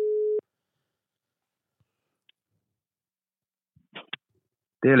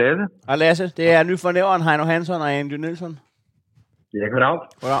 Det er Lasse. Hej Lasse, det er ny fornævren Heino Hansson og Andy Nielsen. Ja, goddag.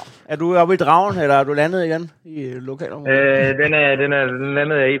 Goddag. Er du oppe i Dragen, eller er du landet igen i lokalområdet? Den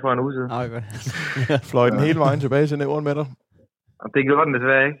landede jeg i for en uge siden. Nej, godt. Fløj den hele vejen tilbage til Nævren med dig? Og det gjorde den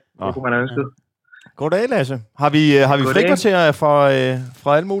desværre ikke. Det kunne man have ønsket. Goddag, Lasse. Har vi frikvarter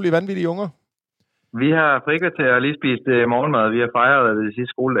fra alle mulige vanvittige unger? Vi har frikvarter og lige spist morgenmad. Vi har fejret det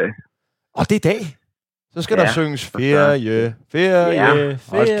sidste skoledag. Det er dag. Så skal der synges ferie.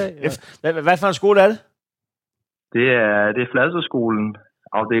 Hvad for en skole er det? Det er Fladsåskolen,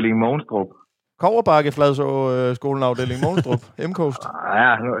 afdeling Mogenstrup. Koverbakke Fladsåskolen, afdeling Mogenstrup. M-Coast.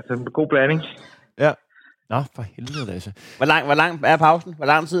 Ja, det er en god blanding. Ja. Nå, for helvede, Lasse. Hvor lang er pausen? Hvor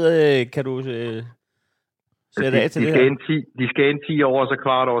lang tid kan du sætte af til det her? De skal ind 10 år, så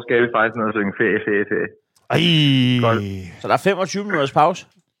kvart år skal vi faktisk noget at synge ferie. Så der er 25 minutters pause?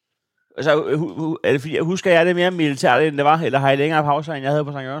 Altså, er det fordi, jeg husker jeg det mere militært, end det var? Eller har I længere pauser, end jeg havde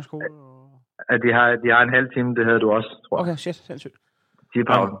på Sankt Jørgens skole? De har en halv time, det havde du også, tror jeg. Okay, shit, sindssygt.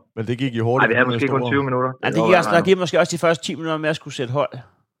 Men det gik jo hurtigt. Nej, vi havde måske kun 20 minutter. Ja, der giver måske også de første 10 minutter med at skulle sætte hold. Det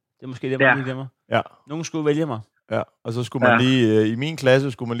er måske det, man lige glemmer. Ja. Nogen skulle vælge mig. Ja, og så skulle man lige, i min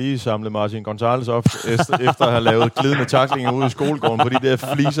klasse, skulle man lige samle Martin Gonzalez op, efter at have lavet glidende tacklinger ude i skolegården, på de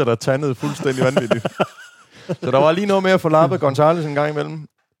der fliser, der tandede fuldstændig vanvittigt. Så der var lige noget med at få lappet Gonzalez en gang imellem.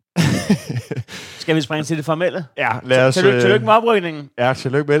 Skal vi springe til det formelle? Ja, lad os... Tillykke med oprykningen. Ja,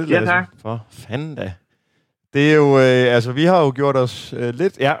 tillykke med det. Ja, tak. For fanden da. Det er jo, altså vi har jo gjort os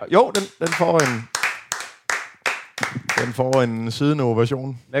lidt... Ja, jo, den får en siddende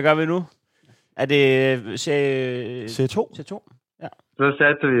ovation. Hvad gør vi nu? Er det C2? C2? Ja. Så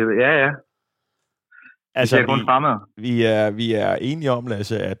satte vi, ja. Altså, det er kun fremad. Vi er enige om,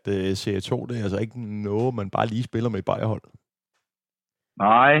 Lasse, at C2, det er altså ikke noget, man bare lige spiller med et Bayern-hold.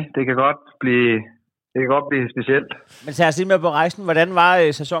 Nej, det kan godt blive specielt. Men tag os lige med på rejsen. Hvordan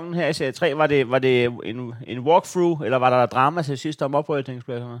var sæsonen her i Serie 3? Var det en walkthrough, eller var der drama til sidst om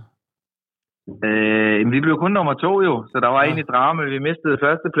oprykningspladserne? Vi blev kun nummer 2 jo, så der var egentlig drama. Vi mistede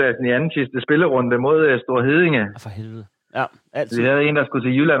førstepladsen i anden sidste spillerunde mod Store Hedinge. For helvede. Ja, altid. Vi havde en, der skulle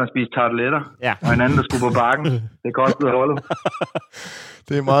til Jylland og spise tarteletter, og en anden, der skulle på bakken. Det kostede holdet.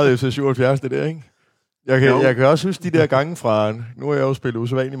 Det er meget FC 77, det der, ikke? Jeg kan også huske de der gange fra... Nu har jeg jo spillet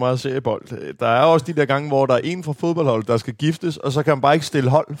usædvanligt meget seriebold. Der er også de der gange, hvor der er en fra fodboldholdet, der skal giftes, og så kan man bare ikke stille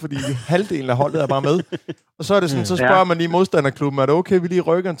hold, fordi halvdelen af holdet er bare med. Og så er det sådan, så spørger man lige modstanderklubben, er det okay, vi lige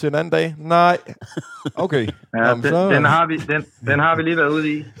rykker til en anden dag? Nej. Okay. Ja, jamen, den har vi lige været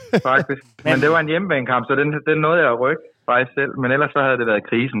ude i, faktisk. Men det var en hjemmebanekamp, så den nåede jeg at rykke faktisk selv, men ellers så havde det været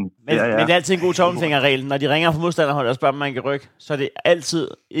krisen. Men det er altid en god tommelfingerregel. Når de ringer fra modstanderholdet og spørger, om man kan rykke, så er det altid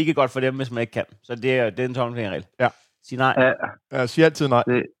ikke godt for dem, hvis man ikke kan. Så det er en tommelfingerregel. Ja. Sig nej. Ja, sig altid nej.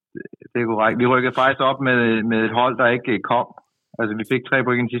 Det er korrekt. Vi rykkede faktisk op med et hold, der ikke kom. Altså, vi fik 3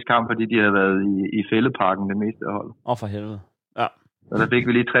 point i den sidste kamp, fordi de havde været i Fældeparken det meste af holdet. For helvede. Ja. Så der fik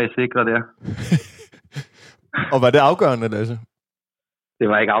vi lige 3 sikre der. Og var det afgørende, Lasse? Det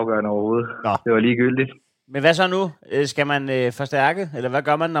var ikke afgørende overhovedet. Nå. Det var ligegyldigt. Men hvad så nu? Skal man forstærke? Eller hvad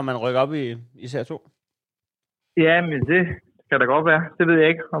gør man, når man rykker op i Serie 2? Ja, men kan da godt være. Det ved jeg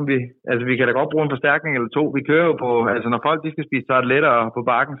ikke, om vi... Altså, vi kan da godt bruge en forstærkning eller to. Vi kører jo på... Altså, når folk de skal spise tarteletter på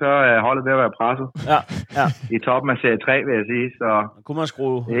bakken, så er holdet ved at være presset. Ja. I toppen af serie 3, vil jeg sige. Så kunne man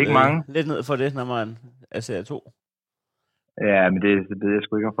skrue det er ikke mange. Lidt ned for det, når man er serie 2? Ja, men det ved jeg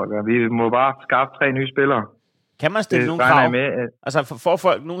sgu ikke, om folk gør. Vi må bare skaffe 3 nye spillere. Kan man stille nogle krav? Altså, får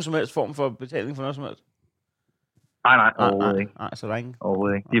folk nogen som helst form for betaling for noget som helst? Nej, overhovedet ikke. Nej, så der er ingen.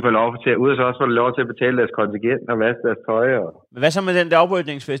 Overhovedet ikke. De får lov til, ud af så også får de lov til at betale deres kontingent og vaske deres tøj. Men hvad så med den der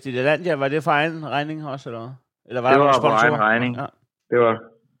oprydningsfest i Lalandia? Var det for egen regning også, eller var det der var sponsorer? For egen regning. Ja. Det var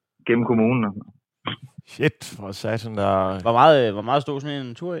gennem kommunen. Shit, for satan der... Hvor meget stod sådan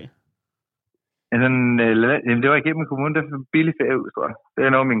en tur i? Jamen, det var igennem kommunen. Det var billig ferie ud, tror jeg. Det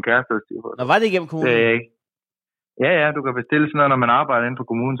er noget, min kæreste har styr på. Nå, var det igennem kommunen? Det er ikke. Ja, du kan bestille sådan noget, når man arbejder inde på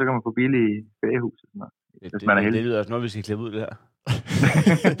kommunen, så kan man få billig feriehus. Det lyder også noget, vi skal klippe ud det her.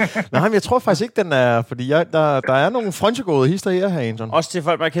 Nej, men jeg tror faktisk ikke, den er... Fordi der er nogle frønsegåede hister her, Anton. Også til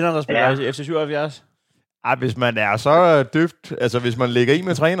folk, man kender, der spiller FC 77. Hvis man er så dybt... Altså, hvis man ligger i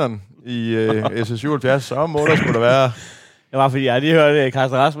med træneren i FC 77, så må der sgu da være... Det var fordi, jeg lige hørte,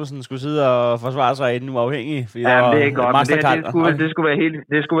 Carsten Rasmussen skulle sidde og forsvare sig inden uafhængig. Fordi det er godt, men det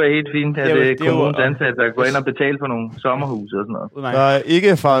skulle være helt fint, at kommunens ansatte der går ind og betale for nogle sommerhuse og sådan noget. Der er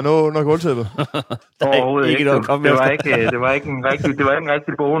ikke faret noget under gulvtæppet. Overhovedet ikke. Det var ikke en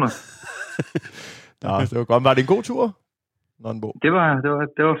rigtig bonus. Nå, det var godt. Var det en god tur? Det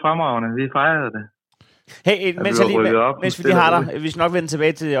var fremragende. Vi fejrede det. Hey, mens vi lige har dig, vi skal nok vende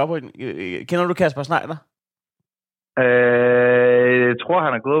tilbage til oprydning. Kender du Kasper Schneider? Jeg tror,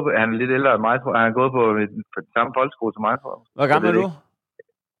 han er lidt ældre end mig. Han er gået på den samme folkeskole som mig. Hvor gammel er du?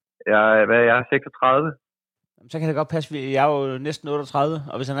 Jeg er 36. Så kan det godt passe, jeg er jo næsten 38.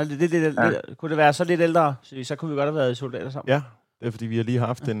 Og hvis han er lidt, kunne det være så lidt ældre, så kunne vi godt have været soldater sammen. Ja, det er fordi, vi har lige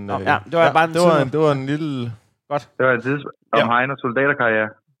haft en... det var en lille... Godt. Det var en tidspunkt om Heino soldaterkarriere.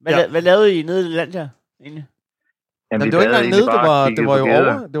 Hvad lavede I nede i Lalandia, egentlig? Jamen, det var ikke engang nede, det var jo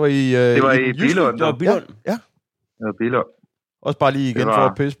over. Det var i Billund. Det var Billund. Ja. Det var Billund. Også bare lige igen for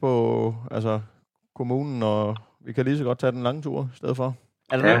at pisse på kommunen, og vi kan lige så godt tage den lange tur i stedet for.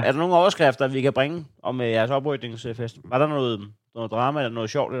 Er der nogle overskrifter, vi kan bringe om jeres oprydningsfest? Var der noget drama, eller noget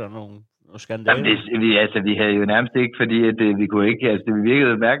sjovt, eller noget skandale? Jamen, vi havde jo nærmest ikke, fordi at, vi kunne ikke... Altså, det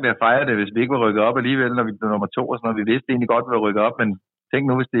virkede mærkeligt at fejre det, hvis vi ikke var rykket op alligevel, når vi blev nummer 2 og sådan noget. Vi vidste egentlig godt, at vi var rykket op, men tænk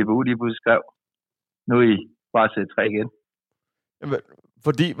nu, hvis DBU de pludselig skrev, nu er I bare sæt 3 igen. Jamen,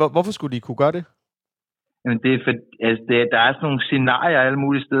 fordi, hvorfor skulle de kunne gøre det? Jamen, der er sådan nogle scenarier alle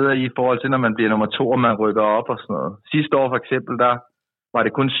mulige steder i forhold til, når man bliver nummer 2, og man rykker op og sådan noget. Sidste år for eksempel, der var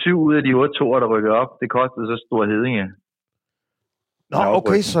det kun 7 ud af de 8 toer, der rykkede op. Det kostede så Store Heddinge. Nå,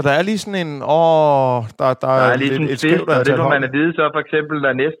 okay, så der er lige sådan en... der er lige sådan et skævt, og det må man at vide så for eksempel, da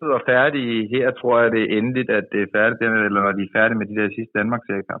næste var færdig her, tror jeg, det er endeligt, at det er færdigt, eller når de er færdige med de der sidste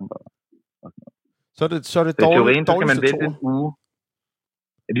Danmark-seriekampe. Så er det dårligt så skal man vente en uge.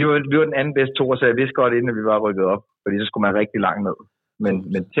 Vi var den anden bedste toer, så jeg vidste godt, inden vi var rykket op. Fordi så skulle man rigtig langt ned.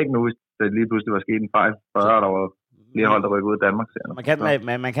 Men tænk nu, hvis det lige pludselig var sket en fejl, der var flere hold, der rykkede ud af Danmark.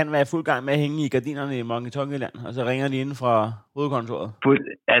 Man kan være fuld gang med at hænge i gardinerne i Monke-Tonkeland, og så ringer de inden fra hovedkontoret.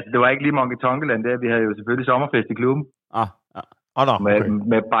 Altså, det var ikke lige Monke-Tonkeland der. Vi havde jo selvfølgelig sommerfest i klubben.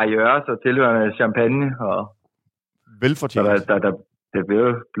 Med barrières og tilhørende champagne. Og velfortjent. Det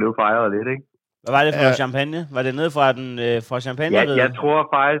blev fejret lidt, ikke? Hvad var det for champagne? Var det nede fra champagne? Ja, jeg tror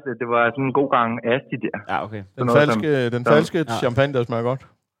faktisk, at det var sådan en god gang Asti der. Ja, okay. Den falske champagne, der smager godt.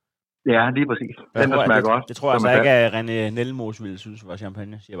 Ja, lige præcis. Den, der smager godt. Det tror jeg altså ikke, at René Nellemos ville synes var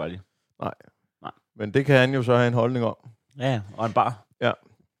champagne, siger jeg bare lige. Nej. Men det kan han jo så have en holdning om. Ja, og en bar. Ja,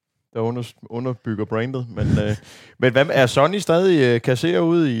 der underbygger brandet. Men hvad er Sonny stadig kasserer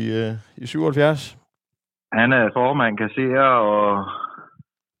ude i 77? Han er formand, kasserer og...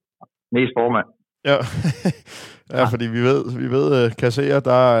 mest formand. Ja, ja, fordi vi ved kasserer,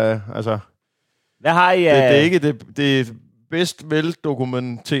 der altså... Hvad har I... Det er ikke det bedst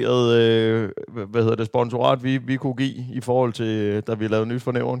veldokumenterede, sponsorat, vi kunne give i forhold til, da vi lavede nyt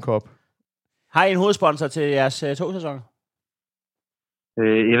for Nævren Cup. Har I en hovedsponsor til jeres togsæson?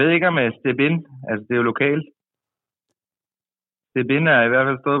 Jeg ved ikke om Stebin, altså det er jo lokalt. Stebin er i hvert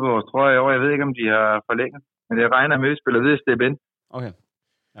fald stået på vores trøje i år. Jeg ved ikke, om de har forlænget. Men jeg regner med, at vi spiller videre Stebin. Okay.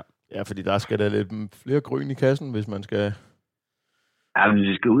 Ja, fordi der skal da lidt flere grøn i kassen, hvis man skal... Ja, hvis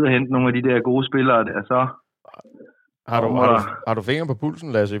vi skal ud og hente nogle af de der gode spillere der, så... Har du fingeren på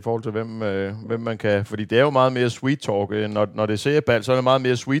pulsen, Lasse, i forhold til, hvem man kan... Fordi det er jo meget mere sweet talk. Når det er serieball, så er det meget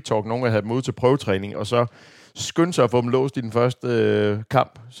mere sweet talk. Nogle har dem ud til prøvetræning, og så skynde sig at få dem låst i den første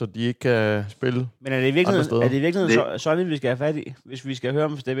kamp, så de ikke kan spille. Men er det i virkeligheden sådan, vi skal have fat i, hvis vi skal høre,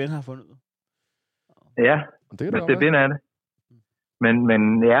 om Stebin har fundet ud? Ja, Stebin er det.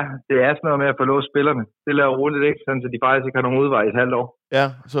 Men ja, det er sådan noget med at få låst spillerne. Det laver roligt, ikke? Sådan, så de faktisk ikke har nogen udvej i et halvt år. Ja,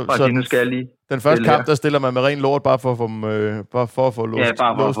 så nu skal jeg lige den første kamp, der stiller man med ren lort, bare for at få dem, bare for at få låst. Ja,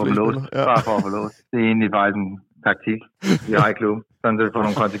 bare for at få dem låst. Ja. Bare for at få låst. Det er egentlig faktisk en taktik, vi har i klubben. Sådan, så vi får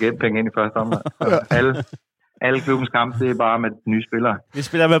nogle kontingentpenge ind i første omgang. Ja. Alle klubbens kampe, det er bare med nye spillere. Vi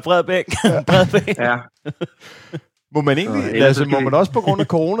spiller med bred bænk. Bred bænk. Ja. Må man egentlig, må man også på grund af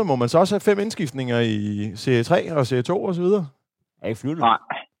corona, må man så også have 5 indskiftninger i Serie 3 og Serie 2 og så videre? Er ikke flyvende? Nej.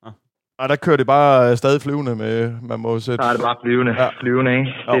 Og der kører det bare stadig flyvende med, man må sætte... Der er det bare flyvende, flyvende,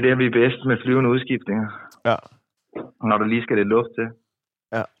 ikke? Det er det, vi er bedst med flyvende udskiftninger. Ja. Når der lige skal lidt luft til.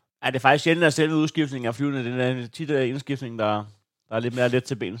 Ja. Er det faktisk sjældent, at selve udskiftningen er flyvende? Det er tit indskiftning, der er lidt mere let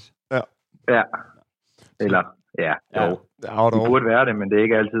til benet. Ja. Ja. Eller, ja, jo. Det burde være det, men det er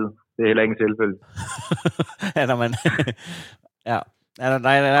ikke altid. Det er heller ikke en selvfølge. Ja, når man... ja. Ja,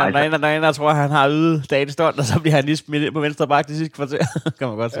 der tror han har ydet dagens stund, og så bliver han lige smidt ind på venstre bak det sidste kvarter. Kan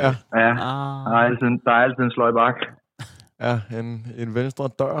man godt sige. Ja. Der er altid en sløj bak. Ja, en venstre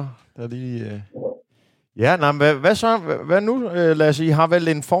dør, der lige... Ja, nej, hvad så? Hvad nu, Lasse? I har vel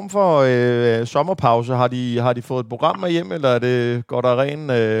en form for sommerpause. Har de fået et program med hjem, eller går der ren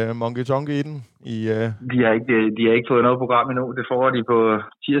monkey-tonky i den? De har ikke fået noget program endnu. Det får de på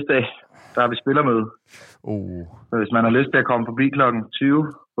tirsdag. Der har vi spillermøde. Så hvis man har lyst til at komme forbi klokken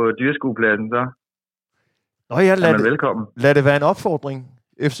 20 på dyreskuepladsen, så er man velkommen. Lad det være en opfordring.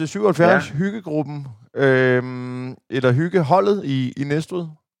 FC77 Hyggegruppen, eller Hyggeholdet i Næstved,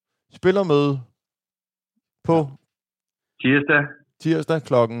 spillermøde på tirsdag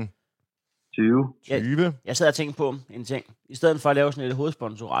klokken 20. Jeg sad og tænkte på en ting. I stedet for at lave sådan et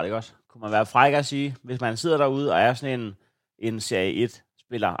hovedsponsorat, ikke også? Kunne man være fræk at sige, hvis man sidder derude og er sådan en serie 1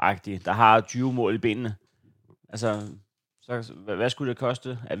 spiller-agtig, der har 20 mål i benene. Altså, så hvad skulle det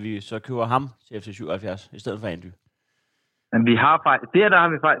koste, at vi så køber ham til FC77 i stedet for Andy? Men vi har faktisk...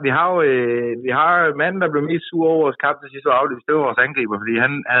 Vi har manden, der blev mest sur over vores kamp til sidste aflyst. Det var vores angriber, fordi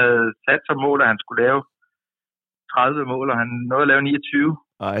han havde sat som mål, at han skulle lave 30 mål, og han nåede at lave 29.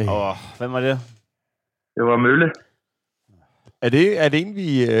 Hvem var det? Det var Mølle. Er det egentlig...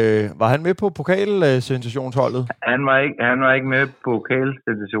 var han med på pokalsensationsholdet? Han var ikke med på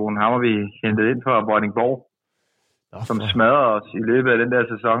pokalsensationen. Han var vi hentet ind fra Vordingborg, som smadrede os i løbet af den der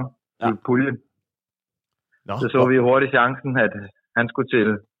sæson i puljen. Så vi hurtigt chancen, at han skulle til.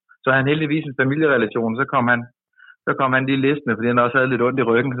 Så han heldigvis en familierelation, så kom han lige listende, fordi han også havde lidt ondt i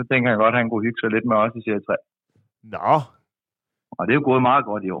ryggen, så tænkte han godt, at han kunne hygge sig lidt med os i serie 3. Og det er jo gået meget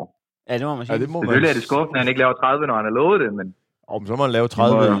godt i år. Ja, det må man sige. Selvfølgelig er det skuffende, at han ikke laver 30, når han har lovet det, men... så må han lave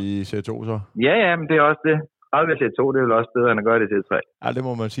 30 i serie 2, så. Ja, men det er også det. 30 i serie 2, det er vel også bedre, end at gøre det i serie 3. Ja, det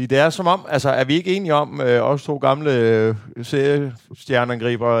må man sige. Det er som om, altså er vi ikke enige om, også 2 gamle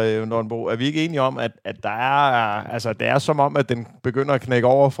seriestjerneangriber, Nordenbo, er vi ikke enige om, at der er, altså det er som om, at den begynder at knække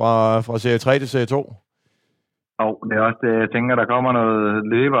over fra serie 3 til serie 2? Det er også det, jeg tænker, der kommer noget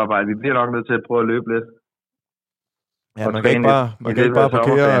løbearbejde. Vi bliver nok nødt til at prøve at løbe lidt. Ja, man kan ikke bare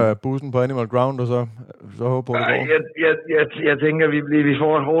parkere bussen på Animal Ground, og så håbe på, det går. Jeg tænker, vi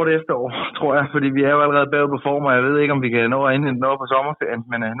får et hårdt efterår, tror jeg, fordi vi er jo allerede bagud på form, og jeg ved ikke, om vi kan nå at indhente noget på sommerferien,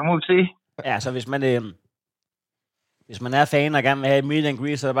 men nu må vi se. Ja, så hvis man er fan og gerne vil have meet and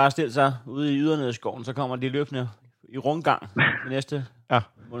greet, så er det bare at stille sig ude i Ydernedskoven, så kommer de løbende i rundgang i næste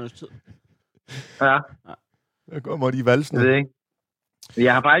måneds tid. Ja. Der kommer de valsene. Det ved jeg ikke.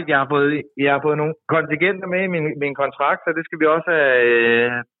 Jeg har fået nogle kontingenter med i min kontrakt, så det skal vi også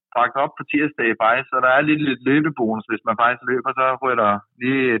have bragt op på tirsdag faktisk. Så der er lidt løbebonus, hvis man faktisk løber, så får der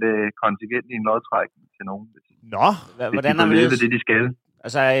lige et kontingent i en lodtrækning til nogen. Hvordan har vi det, de skal?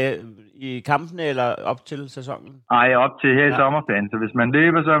 Altså i kampene eller op til sæsonen? Nej, op til her i sommerferien. Så hvis man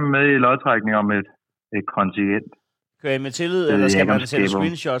løber, så er man med i lodtrækning om et kontingent. Kører I med tillid, eller skal man sende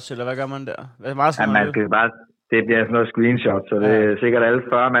screenshots, eller hvad gør man der? Man skal bare... Det bliver sådan noget screenshot, så det er sikkert alle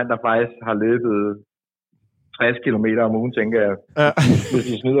 40 mand, der faktisk har løbet 60 kilometer om ugen, tænker jeg, hvis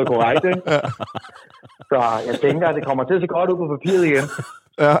de snyder korrekt. Så jeg tænker, at det kommer til at se godt ud på papiret igen.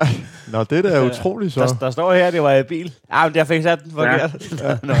 Ja. Det er da utroligt så. Der står her, det var i bil. Men jeg fik sat den forkert.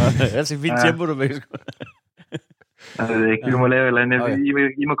 Det er så fint tempo, du væk. Vi må lave et eller andet.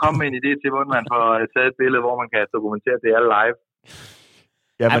 I må komme med en idé til, hvordan man får taget et billede, hvor man kan dokumentere, at det er live.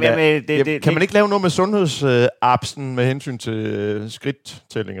 Kan man ikke lave noget med sundhedsappsen med hensyn til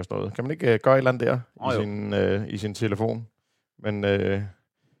skridttælling og sådan noget? Kan man ikke gøre et eller andet der i sin telefon? Men det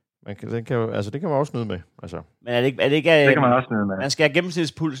kan man også nyde med. Altså. Men er det ikke det kan man også nyde med. Man skal have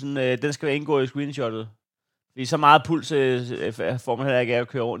gennemsnitspulsen, den skal indgå i screenshottet. Fordi så meget puls får man heller ikke af at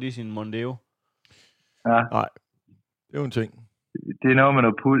køre rundt i sin Mondeo. Ja. Nej, det er jo en ting. Det er noget med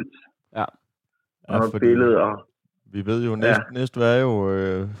noget puls. Ja. Og noget billede og... Vi ved jo, næste er jo,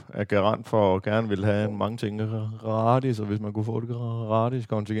 at garant for at gerne vil have mange ting gratis, og hvis man kunne få det gratis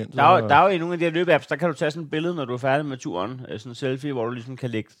kontingent. Der er jo i nogle af de her løbeapps, der kan du tage sådan et billede, når du er færdig med turen. Sådan en selfie, hvor du ligesom kan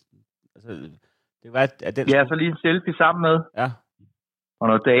lægge... Altså, det var, at den så lige en selfie sammen med. Ja. Og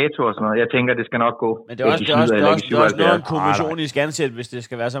noget dato og sådan noget. Jeg tænker, det skal nok gå. Men det er også noget en kommission, I skal ansætte, hvis det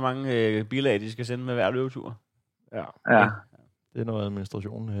skal være så mange bilag, de skal sende med hver løbetur. Ja. Det er noget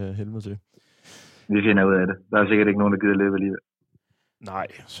administration helvede til. Vi finder ud af det. Der er sikkert ikke nogen, der gider løbe alligevel. Nej,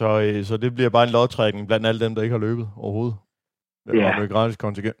 så det bliver bare en lodtrækning blandt alle dem, der ikke har løbet overhovedet. Med gratis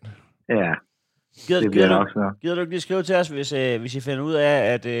kontingent. Ja, det bliver nok så. Gider du ikke lige skrive til os, hvis I finder ud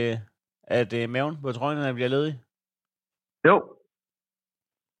af, at maven på trøjen bliver ledig? Jo.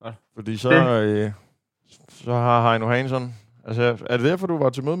 Godt. Fordi så har Heino Hansson... Altså, er det derfor, du var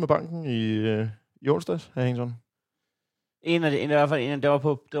til møde med banken i onsdags, Hansson? En af det var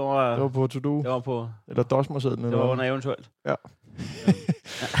på... Det var på to-do. Det var på... Eller dosmersedlen. Det var under eventuelt. Ja.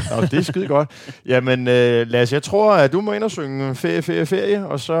 Nå, det er skide godt. Jamen, Lasse, jeg tror, at du må ind og synge ferie,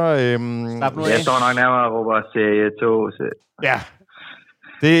 og så... Jeg står nok nærmere og råber serie 2. Ja.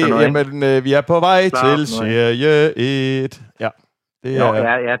 Vi er på vej til serie 1. Ja. Det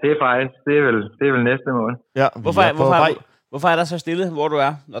er faktisk. Det er vel næste måned. Ja, Hvorfor er der så stille, hvor du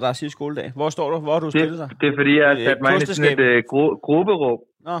er, når der er sidste skoledag? Hvor står du? Hvor har du stillet dig? Det er fordi, jeg har sat mig ind i sådan et grupperum.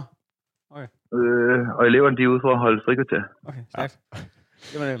 Nå, okay. Og eleverne, de er ude for at holde frikvarter. Okay, stærkt.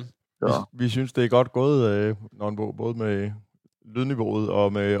 Vi synes, det er godt gået, Nonbo, både med lydniveauet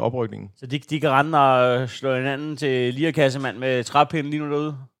og med oprykningen. Så de kan rende og slå hinanden til lierkassemand med træpinden lige nu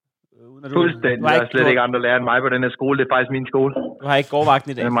derude? Fuldstændig. Der er slet ikke andre lærer end mig på den her skole. Det er faktisk min skole. Du har ikke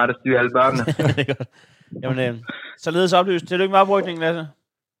gårdvagten i dag? Det er mig, der styrer alle børnene. Det er godt. Jamen, således oplyst. Tillykke med oprykningen, Lasse.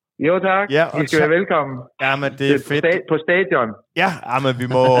 Jo, tak. Ja, I skal være velkommen. Ja, men det er fedt. På stadion. Ja, men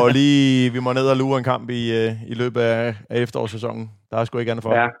vi må ned og lure en kamp i løbet af efterårssæsonen. Der er sgu ikke andet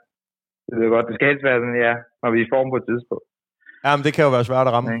for. Ja, det er godt. Det skal helst være sådan, når vi er i form på et tidspunkt. Ja, men det kan jo være svært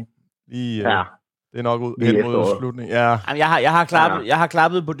at ramme. Det er nok hen mod slutningen. Ja. Jamen, jeg har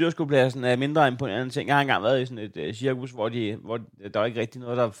klappet på dyrskuepladsen af mindre imponerende ting. Jeg har engang været i sådan et cirkus, hvor der var ikke rigtig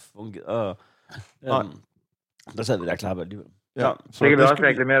noget, der fungerede. Der sad vi der og klappede alligevel. Ja. Så det kan vi også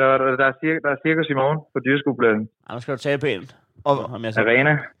reklamere. Der er cirkus i morgen på dyrskuepladsen. Nu skal du tage pænt. Arena.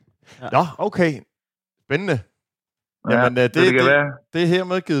 Ja. Nå, okay. Spændende. Jamen, det er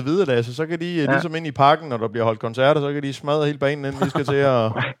hermed givet videre, Lasse. Så kan de ligesom ind i parken, når der bliver holdt koncerter, så kan de smadre hele banen, inden de skal til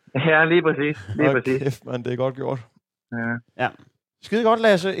at... Ja, lige præcis. Kæft, man, det er godt gjort. Ja. Skide godt,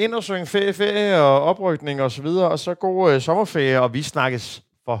 Lasse. Ind og synge ferie og oprykning og så videre, og så god sommerferie, og vi snakkes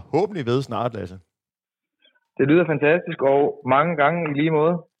forhåbentlig ved snart, Lasse. Det lyder fantastisk, og mange gange i lige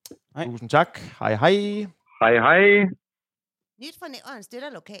måde. Hej. Tusind tak. Hej, hej. Hej, hej. Nyt fra Nævren støtter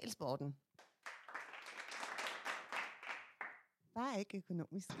lokalsporten. Bare ikke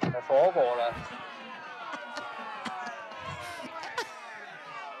økonomisk. Hvad foregår der?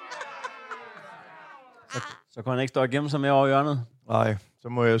 Så kan han ikke stå og gemme sig med over hjørnet. Nej, så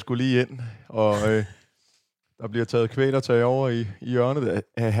må jeg skulle lige ind, og der bliver taget kvælertag over i hjørnet.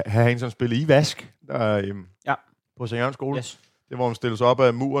 Hansson spille i vask, der på St. Jørgens skole. Yes. Det var hun stille sig op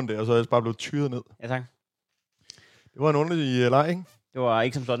af muren der, og så er det bare blevet tyret ned. Ja, tak. Det var en underlig leg, ikke? Det var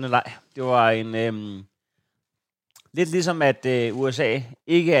ikke som sådan en leg. Det var en... lidt ligesom, at USA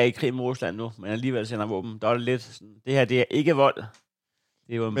ikke er i krig med Rusland nu, men alligevel sender våben. Der er det lidt sådan, det her, det er ikke vold.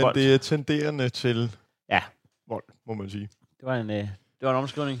 Det er jo en men bold. Det er tenderende til ja. Vold, må man sige. Det var en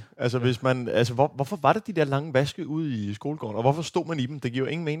omskrivning. Altså, hvis man, hvorfor var det de der lange vaske ude i skolegården, og hvorfor stod man i dem? Det giver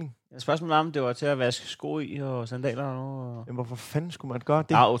jo ingen mening. Spørgsmålet om det var til at vaske sko i og sandaler og noget. Jamen, hvorfor fanden skulle man gøre det?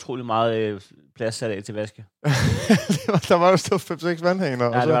 Der er utrolig meget plads sat af til vaske. Der var jo stået 5-6 vandhænger.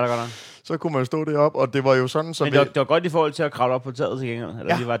 Ja, det var der godt nok. Så kunne man stå deroppe, og det var jo sådan... Så men det var godt i forhold til at kravle op på taget til gengæld.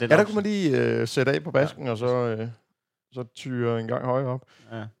 Eller der kunne man lige sætte af på vasken, og så tyre en gang højere op.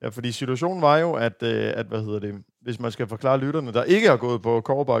 Ja, fordi situationen var jo, at hvis man skal forklare lytterne, der ikke har gået på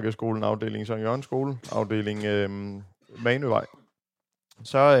Kårebakkeskolen afdeling, St. Jørgens skole afdeling Manøvej,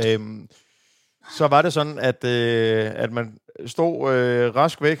 så var det sådan, at man stod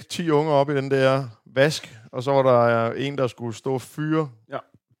rask væk, 10 unger op i den der vask, og så var der en, der skulle stå og fyre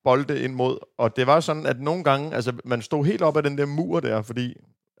bolde ind mod, og det var sådan, at nogle gange, altså man stod helt op ad den der mur der, fordi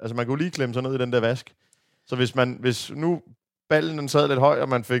altså man kunne lige klemme sig ned i den der vask. Så hvis nu ballen den sad lidt højt, og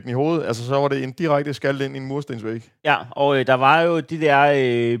man fik den i hovedet, altså så var det en direkte skald ind i en murstensvæg. Ja, og der var jo de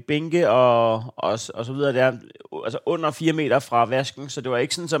der bænke og så videre der, altså under 4 meter fra vasken, så det var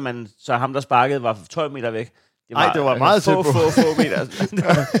ikke sådan, så ham der sparkede var 12 meter væk. Nej, det var meget tæt på. Få meter.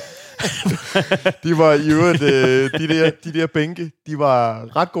 De var i øvrigt, de der bænke, de var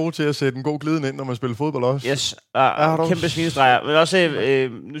ret gode til at sætte en god gliden ind, når man spiller fodbold også. Yes, kæmpe svinestreger. Men også,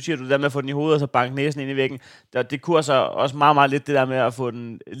 nu siger du det der med at få den i hovedet, og så banke næsen ind i væggen. Det kurser også meget, meget lidt det der med at få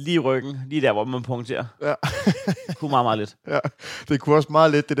den lige i ryggen, lige der, hvor man punkterer. Ja. Det kunne meget, meget lidt. Ja, det kunne også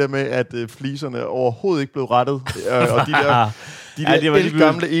meget lidt det der med, at fliserne overhovedet ikke blev rettet. Og de der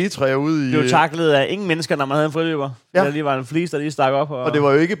gamle egetræer ude i... Det blev taklet af ingen mennesker, når man havde en friløber. Ja. Der lige var en flis, der lige stak op. Og det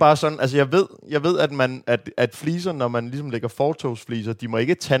var jo ikke bare sådan... Altså, jeg ved at fliser, når man ligesom lægger fortovsfliser, de må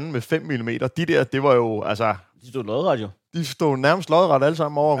ikke tande med 5 mm. De der, det var jo... Altså, de stod lodret jo. De stod nærmest lodret alle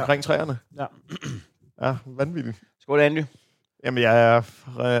sammen over omkring træerne. Ja. Ja, vanvittigt. Skål, Andy. Jamen, jeg er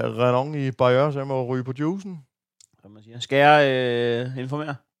renon i Bayeux, så jeg må ryge på juicen. Skal jeg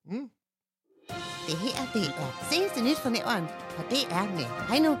informere? Det her, det er seneste nyt fra Nævren, og det er med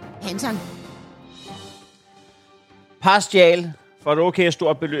Heino Hansson. Par stjal for et okay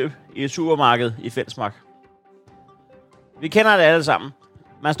stort beløb i et supermarked i Fensmark. Vi kender det alle sammen.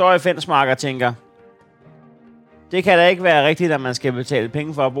 Man står i Fensmark og tænker, det kan da ikke være rigtigt, at man skal betale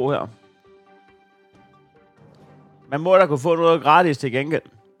penge for at bo her. Man må da kunne få noget gratis til gengæld.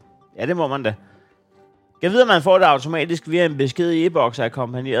 Ja, det må man da. Jeg ved, at man får det automatisk via en besked i e-boks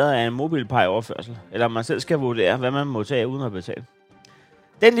akkompagneret af en mobilpej-overførsel, eller man selv skal vurdere, hvad man må tage uden at betale.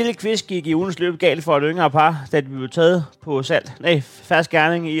 Den lille quiz gik i ugens løb galt for et yngre par, da de blev taget på færdig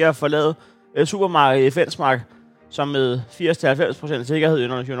gerning i at forlade supermarkedet i Fensmark, som med 80-90% sikkerhed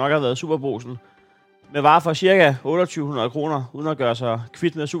jo nok har været Superbrugsen, med varer for ca. 2800 kroner, uden at gøre sig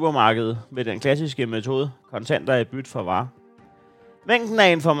kvidt med supermarkedet med den klassiske metode, kontanter i bytte for varer. Mængden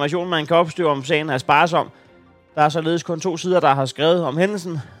af information, man kan opstøve om sagen, er sparsom. Der er således kun 2 sider, der har skrevet om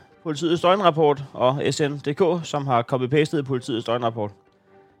hændelsen. Politiets døgnrapport og SN.dk, som har copy-pastet politiets døgnrapport.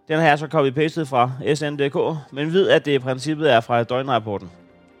 Den her er så copy-pastet fra SN.dk, men ved, at det i princippet er fra døgnrapporten.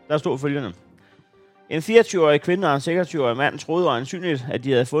 Der stod følgende. En 24-årig kvinde og en 26-årig mand troede øjensynligt, at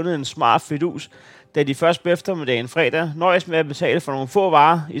de havde fundet en smart fidus, da de først på eftermiddagen fredag nøjes med at betale for nogle få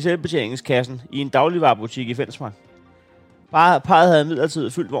varer i selvbetjeningskassen i en dagligvarebutik i Fensmark. Parret havde midlertid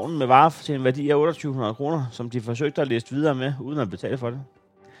fyldt vognen med varer til en værdi af 2800 kroner, som de forsøgte at læse videre med, uden at betale for det.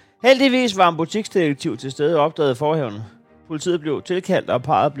 Heldigvis var en butiksdetektiv til stede og opdagede forhævne. Politiet blev tilkaldt, og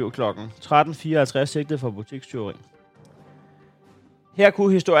parret blev klokken 13.54 sigtet for butikstyveri. Her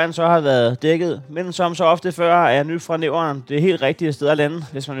kunne historien så have været dækket, men som så ofte før er nyt fra Nævren det helt rigtige sted at lande,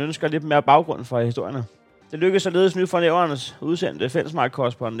 hvis man ønsker lidt mere baggrund for historierne. Det lykkedes således nyt fra Nævrenes udsendte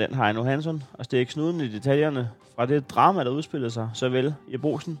Fensmark-korrespondent Heino Hansson at stikke snuden i detaljerne fra det drama, der udspillede sig, såvel i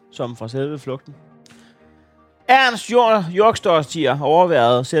Brugsen som fra selve flugten. Ernst Jorgstorstier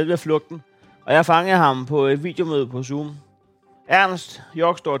overværede selve flugten, og jeg fangede ham på et videomøde på Zoom. Ernst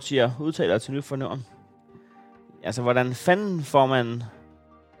Jorgstorstier udtaler til nyt fra Nævren. Altså, hvordan fanden får man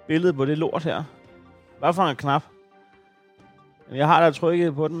billedet på det lort her? Hvad for en knap? Jamen, jeg har da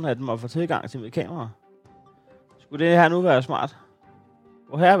trykket på den, at den må få tilgang til mit kamera. Skulle det her nu være smart?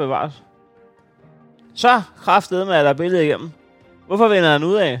 Hvor her bevares? Så kraftedeme er der billedet igennem. Hvorfor vender han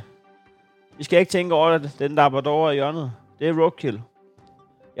ud af? I skal ikke tænke over det. Den der er over i hjørnet. Det er roadkill.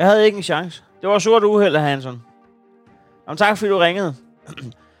 Jeg havde ikke en chance. Det var sort uheld af Hansson. Jamen, tak fordi du ringede.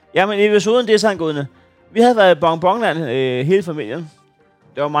 Jamen, episoden det er sådan gående. Vi havde været i Bonbonland hele familien.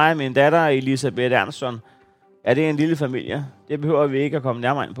 Det var mig og min datter, Elisabeth Ernstson. Ja, det er en lille familie. Det behøver vi ikke at komme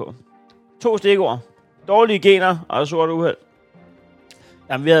nærmere ind på. 2 stikord. Dårlige gener og sort uheld.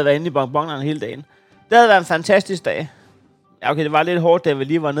 Jamen, vi havde været inde i Bonbonland hele dagen. Det havde været en fantastisk dag. Ja, okay, det var lidt hårdt, da vi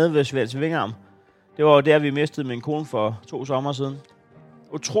lige var nede ved Svends Vingarm. Det var jo der, vi mistede min kone for 2 sommer siden.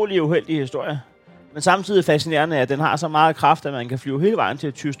 Utrolig uheldig historie. Men samtidig fascinerende, at den har så meget kraft, at man kan flyve hele vejen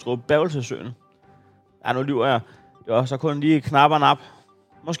til Tystrup Bavelsesøen. Ja, nu lyver jeg. Det var så kun lige knap og nap.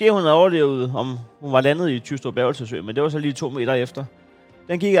 Måske hun havde overlevet, om hun var landet i Tystrup Bavelsesøen, men det var så lige 2 meter efter.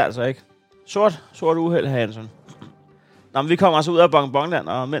 Den gik altså ikke. Sort uheld, Hansson. Nå, men vi kommer altså ud af Bonbonland,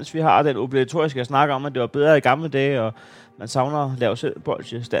 og mens vi har den obligatoriske snak om, at det var bedre i gamle dage, og man savner at lave selv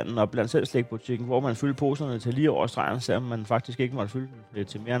bolsjestanden og blandt selv slikbutikken, hvor man fyldte poserne til lige over stregen, selvom man faktisk ikke måtte fylde den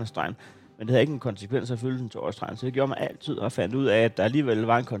til mere end stregen. Men det havde ikke en konsekvens at fylde den til over stregen, så det gjorde man altid, og fandt ud af, at der alligevel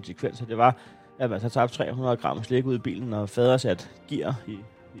var en konsekvens, og det var, at man så tabte 300 gram slik ud i bilen, og fader sat gear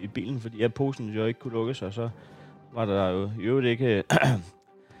i bilen, fordi at posen jo ikke kunne lukkes, og så var der jo i øvrigt ikke...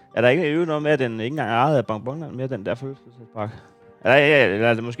 Er der ikke i øvrigt noget med, at den ikke engang ejede af Bonbonland med den der fødselsdagspakke? Eller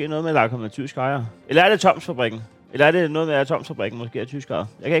er det måske noget med, at der er kommet en tysk ejer? Eller er det Tomsfabrikken? Eller er det noget med, at Tomsfabrikken måske er tysk ejer?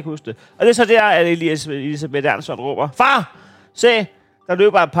 Jeg kan ikke huske det. Og det er så der, at Elisabeth Ernstson råber, far! Se! Der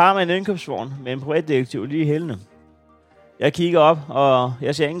løber et par med en indkøbsvogn med en privatdetektiv lige i hælene. Jeg kigger op, og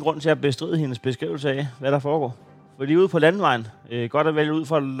jeg ser ingen grund til at bestride hendes beskrivelse af, hvad der foregår. For lige ude på landvejen, godt og vel ud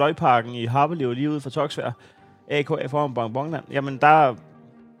fra Løgparken i Harpelev, lige ude fra Toksvær, AKA foran Bonbonland, jamen der...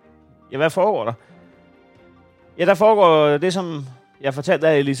 Ja, hvad foregår der? Ja, der foregår det, som jeg fortalte,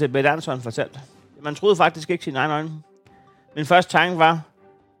 at Elisabeth Andersson fortalte. Man troede faktisk ikke sine egne øjne. Min første tanke var,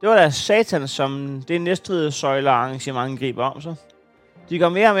 det var da satan, som det næstridesøjlerarrangement griber om sig. De går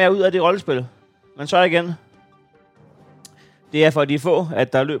mere og mere ud af det rollespil. Men så igen, det er for de få,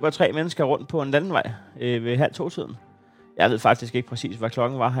 at der løber 3 mennesker rundt på en landvej ved 1:30-tiden. Jeg ved faktisk ikke præcis, hvad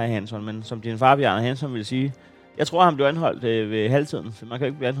klokken var her i Hansen, men som din far, Bjarne Hansen, ville sige, jeg tror, han blev anholdt ved 1:30-tiden, for man kan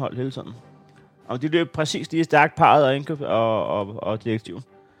ikke blive anholdt hele tiden. Og de løb præcis lige stærkt parret og indkøb og direktiv.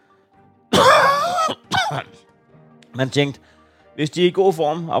 Man tænkte, hvis de er i god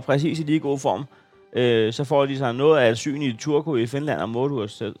form, og præcis i lige god form, så får de sig noget af et syn i Turku i Finland om 8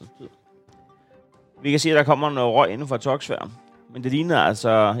 ugers tid. Vi kan se, at der kommer noget røg inden for Toksvær, men det ligner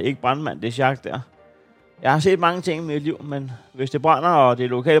altså ikke brandmand, det er Jacques der. Jeg har set mange ting i mit liv, men hvis det brænder, og det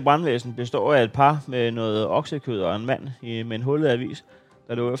lokale brandvæsen består af et par med noget oksekød og en mand med en hullet avis,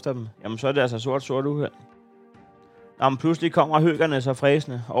 der løber efter dem, jamen så er det altså sort uheld. Når man pludselig kommer høgerne så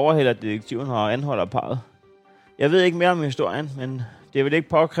fræsende, overhælder detektiven og anholder parret. Jeg ved ikke mere om historien, men det er vel ikke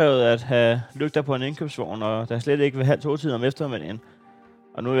påkrævet at have lygter på en indkøbsvogn, og der slet ikke ved 1:30 om eftermiddagen.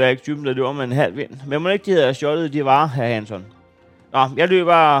 Og nu er jeg ikke typen, der løber med en halv vind. Men må ikke de havde stjålet de varer, herr Hansen? Nå,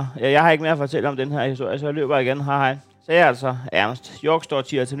 jeg har ikke mere at fortælle om den her historie, så jeg løber igen. Hej. Sagde altså Ernst. York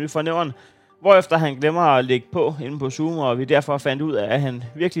tiger til nyt fornævren, hvorefter han glemmer at lægge på inde på Zoom, og vi derfor fandt ud af, at han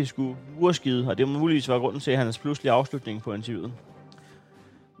virkelig skulle urskide, og det muligvis var grunden til hans pludselige afslutning på interviewet.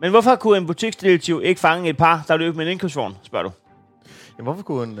 Men hvorfor kunne en butiksdetektiv ikke fange et par, der løb med en indkøbsvogn, spørger du? Jamen, hvorfor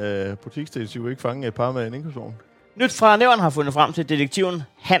kunne en butiksdetektiv ikke fange et par med en indkøbsvogn? Nyt fra nævren har fundet frem til detektiven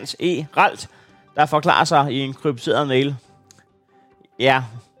Hans E. Ralt, der forklarer sig i en krypteret mail. Ja,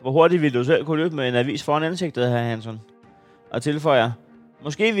 hvor hurtigt ville du selv kunne løbe med en avis foran ansigtet, herr Hansen? Og tilføjer,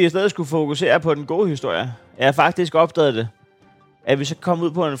 måske vi i stedet skulle fokusere på den gode historie. Jeg har faktisk opdaget det. At vi så kom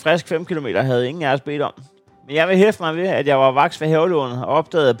ud på en frisk 5 km, havde ingen af os bedt om. Men jeg vil hæfte mig ved, at jeg var vaks ved havelånen og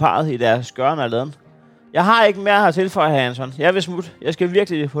opdagede parret i deres gøren og laden. Jeg har ikke mere her tilføje, herr Hansen. Jeg vil smutte. Jeg skal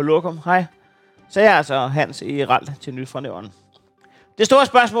virkelig på lokum. Hej. Sagde altså Hans E. Ralt til nyt fra nævren. Det store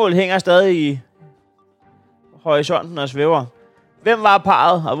spørgsmål hænger stadig i horisonten og svæver. Hvem var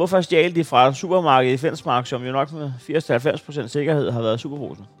parret, og hvorfor stjal de fra supermarkedet i Fensmark, som jo nok med 80-90% sikkerhed har været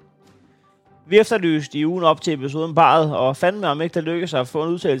Superbrusen? Vi efterlyste i ugen op til episoden parret, og fandme om ikke der lykkedes at få en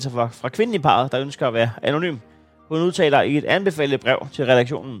udtalelse fra kvinden i parret, der ønsker at være anonym. Hun udtaler i et anbefalet brev til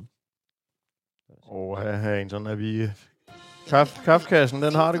redaktionen. Herr Hansen, er vi... Kaffekassen,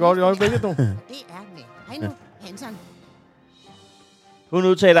 den har det godt i øjeblikket nu. Det er med. Hej nu, Hansen. Hun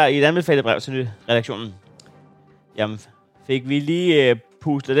udtaler i et anbefalet brev til redaktionen. Jamen, fik vi lige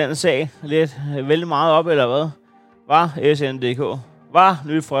pustet den sag lidt vældig meget op, eller hvad? Var SNDK? Var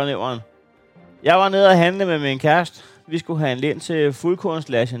nyt fra nævren? Jeg var nede og handle med min kæreste. Vi skulle have en lind til fuldkorns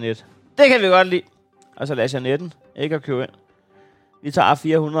lasagne. Det kan vi godt lide. Altså lasagnetten, ikke at købe ind. Vi tager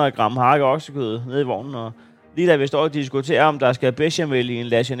 400 gram hakke oksekød ned i vognen, og lige da vi står og diskuterer, om der skal bechamel i en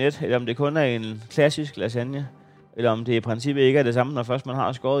lasagne, eller om det kun er en klassisk lasagne, eller om det i princippet ikke er det samme, når først man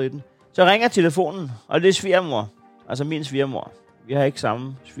har skåret i den, så ringer telefonen, og det er svigermor. Altså min svigermor. Vi har ikke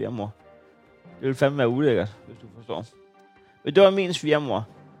samme svigermor. Det vil fandme være ulækkert, hvis du forstår. Men det var min svigermor,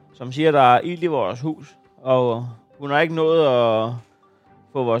 som siger, at der er ild i vores hus, og hun har ikke nået at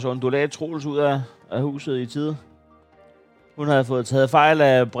få vores undulat Troels ud af huset i tide. Hun havde fået taget fejl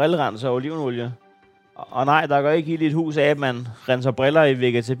af brillerens og olivenolie. Og nej, der går ikke ild i et hus af, at man renser briller i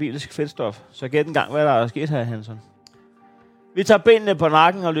vegetabilsk fedtstof. Så gæt en gang, hvad der er sket her, Hansen. Vi tager benene på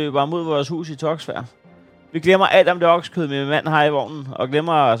nakken og løber mod vores hus i Toksvær. Vi glemmer alt om det oksekød, min mand har i vognen, og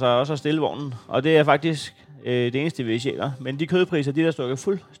glemmer altså også at stille vognen. Og det er faktisk det eneste, vi sjæler. Men de kødpriser, de der stukket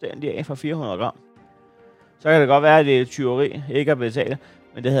fuldstændig af for 400 gram. Så kan det godt være, at det er tyveri, ikke at betale.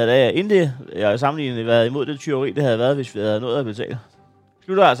 Men det havde da intet sammenlignet været imod det tyveri, det havde været, hvis vi havde nået at betale.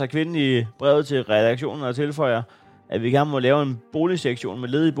 Slutter altså kvinden i brevet til redaktionen og tilføjer, at vi gerne må lave en boligsektion med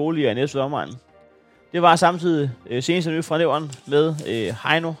ledige boliger i næste omegn. Det var samtidig seneste nyt fra nævren med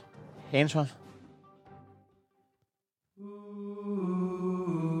Heino Hansen.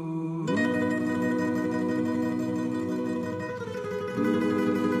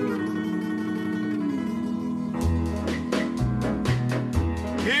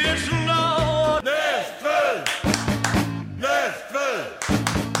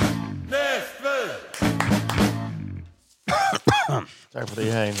 Tak for det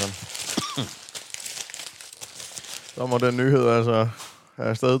her, Hansen. Så må den nyhed altså have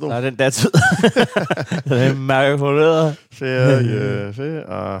afsted, du. Nej, den der tid. Den er mærkeforløret. Se,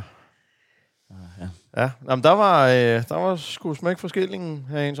 og... Ja. Ja, jamen, der var sgu smæk for skillingen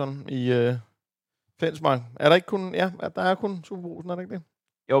her en sådan i Flensmark. Er der ikke kun... Ja, der er kun Superbrugsen, er det ikke det?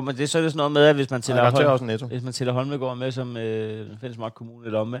 Jo, men det er så sådan noget med, at hvis man tæller Holmegård med som Flensmark Kommune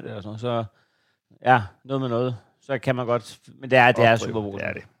eller omvendt, eller sådan, så ja, noget med noget, så kan man godt... Men det er Superbrugsen. Det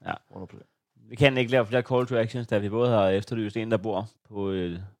er det. Ja. 100%. Vi kan ikke lave flere call to actions, da vi både har efterlyst en, der bor på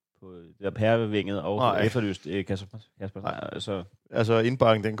det der pærevinget, og efterlyst Kasper. Altså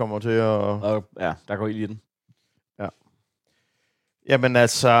indbakken, den kommer til at... Og, ja, der går ild i den. Ja. Jamen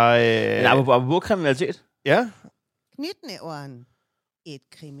altså... Men apropos kriminalitet. Ja. Knytnæveren. Et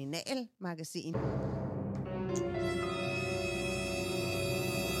kriminalmagasin.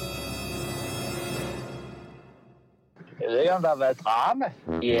 Jeg ved ikke, om der har været drama.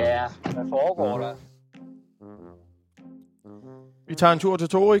 Ja, hvad foregår der? Vi tager en tur til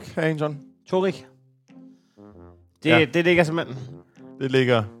Torik, Hansen. Torik. Det ligger simpelthen... Det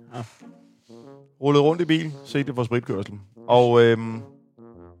ligger rullet rundt i bil, set det for spritkørsel. Og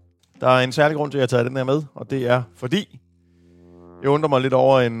der er en særlig grund til, at jeg har taget den her med, og det er fordi, jeg undrer mig lidt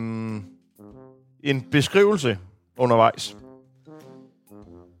over en beskrivelse undervejs.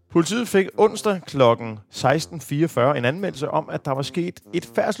 Politiet fik onsdag kl. 16.44 en anmeldelse om, at der var sket et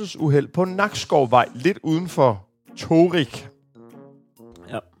færdselsuheld på Nakskovvej, lidt uden for Torik.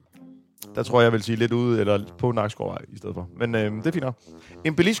 Ja. Der tror jeg vil sige lidt ude, eller på Nakskovvej i stedet for. Men det er fint nok.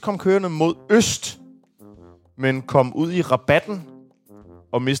 En bilist kom kørende mod øst, men kom ud i rabatten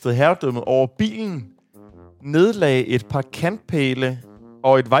og mistede herredømmet over bilen, nedlagde et par kantpæle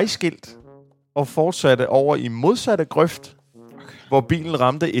og et vejskilt og fortsatte over i modsatte grøft, hvor bilen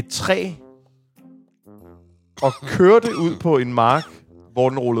ramte et træ og kørte ud på en mark, hvor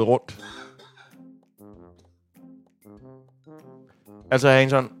den rullede rundt. Altså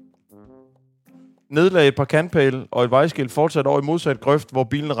Hansen, nedlagde et par kantpæle og et vejskilt, fortsatte over i modsat grøft, hvor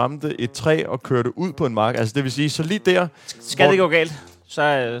bilen ramte et træ og kørte ud på en mark. Altså det vil sige, så lige der... Skal det gå galt?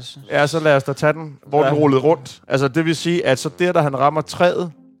 Så lad os da tage den, hvor den rullede rundt. Altså det vil sige, at så der han rammer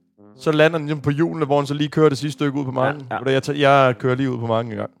træet, så lander den ligesom på hjulene, hvor den så lige kører det sidste stykke ud på marken. Ja. Jeg kører lige ud på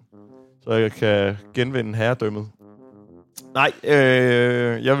marken en gang, så jeg kan genvinde herredømmet. Nej,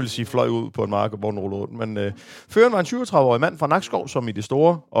 jeg vil sige fløj ud på en mark, hvor den rullede rundt. Men føreren var en 37-årig mand fra Nakskov, som i det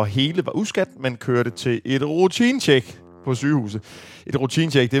store og hele var uskat, men kørte til et rutinetjek på sygehuset. Et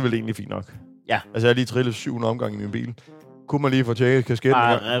rutinetjek, det er vel egentlig fint nok. Ja. Altså jeg har lige trillet 700 omgange i min bil. Kunne man lige få tjekket kasketten?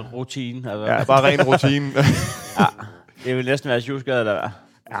 Bare rutine. Altså. Ja, bare ren rutine. Ja, det vil næsten være sjovskade, der er.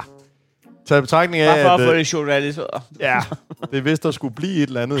 Ja. Taget betragtning af, bare for at få det journaliseret. Ja, det er vist, der skulle blive et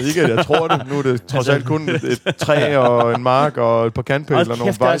eller andet. Ikke, at jeg tror det. Nu er det trods alt kun et træ og en mark og et par kantpæle og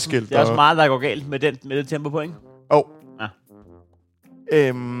nogle vejskilt. Det er også meget, der går galt med det tempo på, ikke? Ja.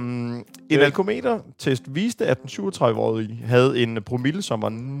 En alkometertest viste, at den 37-årige havde en promille, som var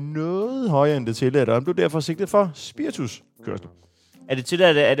noget højere end det tilladte, og han blev derfor sigtet for spirituskørsel. Er det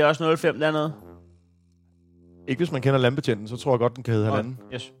tilladt? Er det også 0,5 dernede? Ikke hvis man kender landbetjenten, så tror jeg godt, den kan hedde halvanden.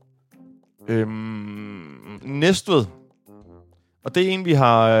 Yes. Næstved. Og det er en, vi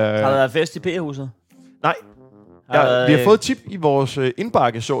har... Har der været fest i P-huset? Nej. Vi har fået tip i vores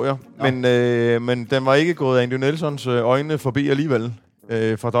indbakke, så jeg. Men den var ikke gået af Andy Nelsons øjne forbi alligevel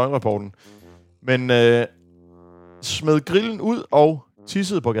fra døgnrapporten. Men smed grillen ud og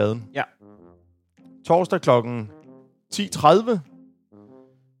tissede på gaden. Ja. Torsdag klokken 10.30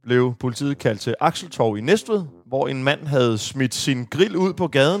 blev politiet kaldt til Akseltorv i Næstved, hvor en mand havde smidt sin grill ud på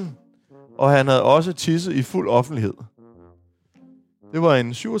gaden, og han havde også tisset i fuld offentlighed. Det var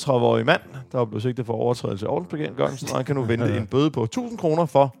en 37-årig mand, der blev sigtet for overtrædelse af ordensbekendtgørelsen, og han kan nu vente en bøde på 1.000 kroner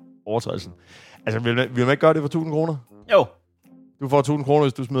for overtrædelsen. Altså, vil man ikke gøre det for 1.000 kroner? Jo. Du får 1.000 kroner,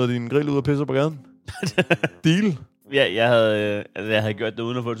 hvis du smider din grill ud og pisser på gaden. Deal. Ja, jeg havde gjort det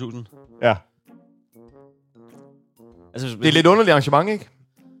uden at få 1.000. Ja. Altså, det er lidt underligt arrangement, ikke?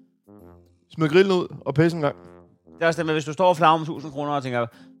 Smid grillen ud og pisse en gang. Det er også det med, hvis du står og flagrer om 1.000 kroner og tænker,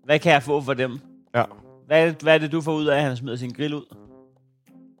 hvad kan jeg få for dem? Ja. Hvad er det, du får ud af, at han smider sin grill ud?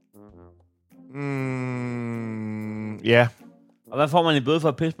 Ja. Og hvad får man i bøde for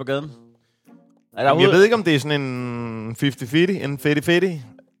at pisse på gaden? Jeg ved ikke, om det er sådan en 50-50, en fetty-fetty,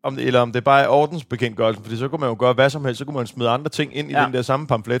 eller om det bare er ordensbekendtgørelsen, fordi så kunne man jo gøre hvad som helst, så kunne man smide andre ting ind i den der samme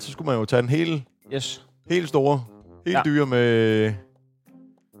pamflet, så skulle man jo tage en helt store, helt dyre med...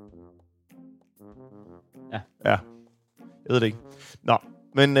 Ja. Jeg ved det ikke. Nå,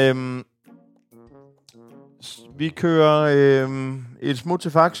 men vi kører et smut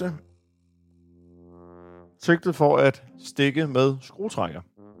til Faxe. Sigtet for at stikke med skruetrækker.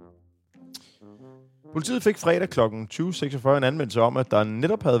 Politiet fik fredag kl. 20.46 en anmeldelse om, at der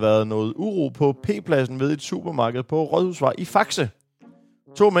netop havde været noget uro på P-pladsen ved et supermarked på Rådhusvej i Faxe.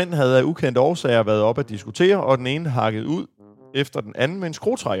 2 mænd havde af ukendte årsager været op at diskutere, og den ene hakket ud efter den anden med en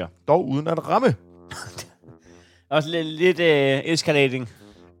skruetrækker, dog uden at ramme. Også lidt escalating.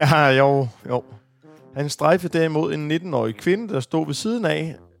 Ja, jo. Han strejfede derimod en 19-årig kvinde, der stod ved siden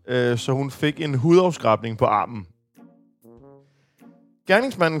af, så hun fik en hudafskrabning på armen.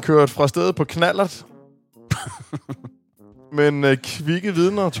 Gerningsmanden kørte fra stedet på knallert, men kvikke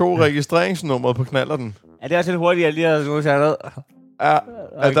vidner tog registreringsnummeret på knallerten. Ja, det er også lidt hurtigt, lige at gå til ned. Ja,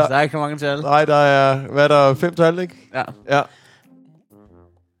 der er ikke så mange tal. Nej, der er, hvad er der, 5 tal, ikke? Ja.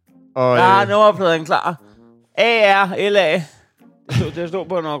 Og, der er nummerpladen klar. ARLA. Det stod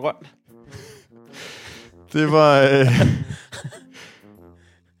på noget grønt. Det var...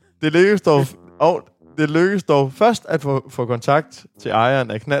 Det lykkedes dog først at få kontakt til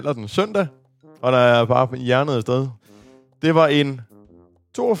ejeren af knallerten søndag, og der er bare hjernet af sted. Det var en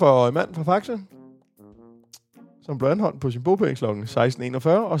 42-årig mand fra Faxe, som blev anholdt på sin bopæl kl. 16:41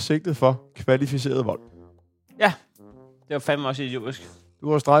 og sigtet for kvalificeret vold. Ja, det var fandme også idiotisk.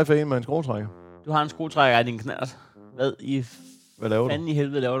 Du har strejfet en med en skruetrækker. Du har en skruetrækker af din knallert. Hvad laver du? Fanden i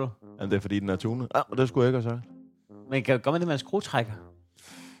helvede laver du? Jamen, det er fordi, den er tunet. Og det skulle jeg ikke have sagt. Men kan du gøre med det med en skruetrækker?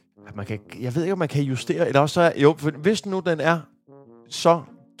 Jeg ved ikke, om man kan justere. Eller også så jo, for hvis nu den er så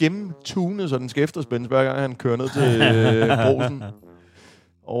gennemtunet, så den skal efterspændes, hver gang han kører ned til brosen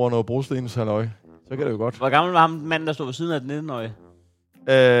over noget brostens halløj, så kan det jo godt. Hvor gammel var ham manden, der stod ved siden af den 19-årige?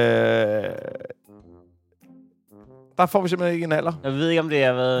 Der får vi simpelthen ikke en alder. Jeg ved ikke, om det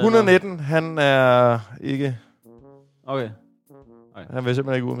har været... 119, han er ikke... Okay. Han vil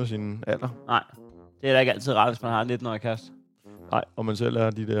simpelthen ikke ud med sin alder. Nej, det er da ikke altid rart, hvis man har en 19-årig kæreste. Nej, og man selv er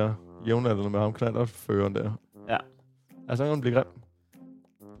de der jævnaldrende med ham knallertføreren der. Ja. Altså, kan man blive grim.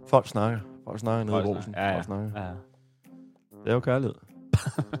 Folk snakker nede i brosen. Ja. Det er jo kærlighed.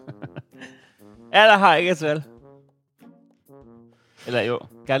 Alder har ikke et tal. Eller jo,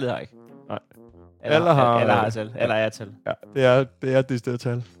 kærlighed har ikke. Nej. Alder har et tal. Alder er et tal. Ja, det er det sted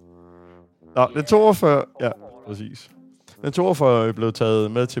tal. Nå, den 42... Ja, præcis. Den 42 blev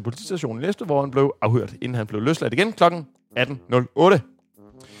taget med til politistationen i Næstved, hvor han blev afhørt, inden han blev løsladt igen kl. 18:08.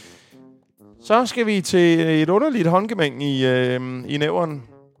 Så skal vi til et underligt håndgemæng i Nævren.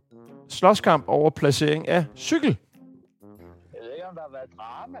 Slåskamp over placering af cykel. Jeg ved ikke, om der har været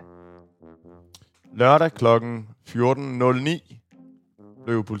drama. Lørdag kl. 14:09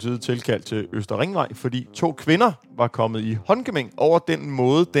 blev politiet tilkaldt til Øster Ringvej, fordi 2 kvinder var kommet i håndgemæng over den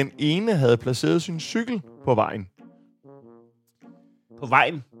måde, den ene havde placeret sin cykel på vejen. På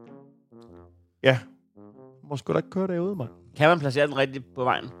vejen? Ja. Måske da ikke køre derude, mand. Kan man placere den rigtigt på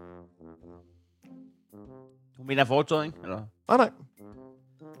vejen? Du mener fortovet, ikke? Eller? Nej.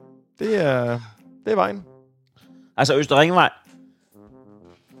 Det er vejen. Altså Øster Ringvej.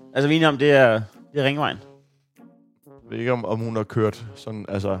 Altså vi er enige om, det er Ringvejen. Jeg ved ikke, om hun har kørt sådan,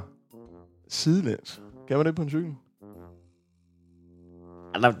 altså, sidelæns. Kan man det på en cykel?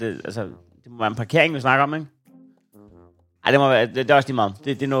 Det må være en parkering, vi snakker om, ikke? Ej, det er også lige meget.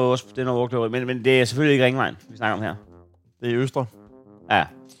 Det er noget overkløveri, men det er selvfølgelig ikke Ringvejen, vi snakker om her. Det er Østre. Ja.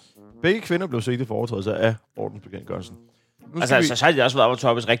 Begge kvinder blev sigtet for overtrædelse af ordensbekendtgørelsen. Så har de også været op og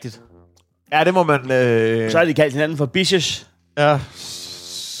toppes rigtigt. Ja, det må man... Så har de kaldt hinanden for bitches. Ja.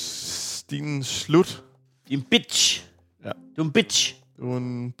 Din slut. Din bitch. Ja. Du er en bitch. Du er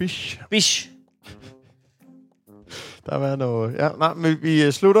en bitch. Bitch. Der har været noget... Ja, nej, men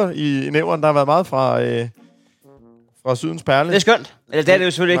vi slutter i Nævren. Der har været meget fra Sydens Perle. Det er skønt. Eller det er det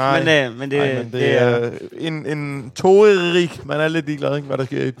jo selvfølgelig ikke, men det er en togerig. Man er lidt ligeglad, ikke, hvad der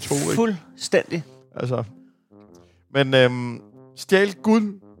sker i togerig. Fuldstændig. Altså. Men stjæl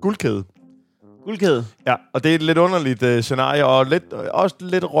guldkæde. Guldkæde? Ja, og det er et lidt underligt scenarie, og også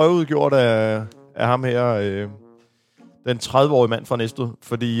lidt røvudgjort af ham her, den 30-årige mand fra Næstved.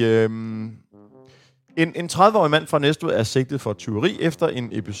 Fordi en 30-årig mand fra Næstved er sigtet for tyveri efter en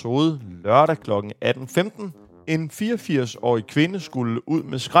episode lørdag kl. 18:15. En 84-årig kvinde skulle ud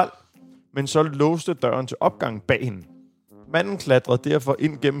med skrald, men så låste døren til opgang bag hende. Manden klatrede derfor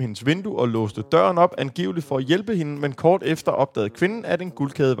ind gennem hendes vindue og låste døren op, angiveligt for at hjælpe hende, men kort efter opdagede kvinden, at en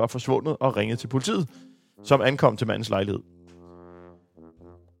guldkæde var forsvundet og ringede til politiet, som ankom til mandens lejlighed.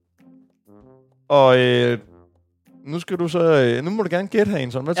 Og nu skal du så... nu må du gerne gætte,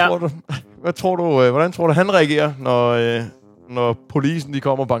 Hanson. Hvordan tror du, han reagerer, når polisen de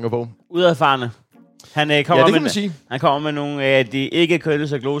kommer og banker på? Uderfarne. Han kommer med nogle af de ikke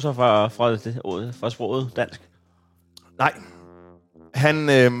kønnelse gloser fra sproget dansk. Nej.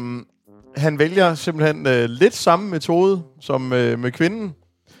 Han vælger simpelthen lidt samme metode som med kvinden.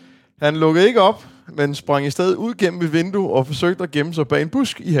 Han lukkede ikke op, men sprang i stedet ud gennem et vindue og forsøgte at gemme sig bag en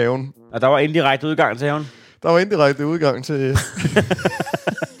busk i haven. Og der var indirekte udgang til haven? Der var indirekte udgang til...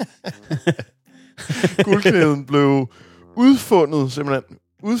 Guldkæden blev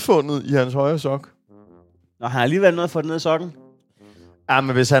udfundet i hans højre sok. Nå, han har alligevel noget at få det ned i sokken. Ja,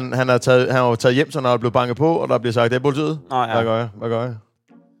 men hvis han har taget hjem, så når der blev banket på, og der bliver sagt, det er politiet. Nå, ja. Hvad gør jeg?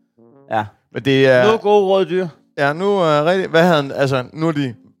 Ja. Men det er... Nu er gode råd, dyr. Ja, nu er rigtig... Hvad havde han... Altså, nu er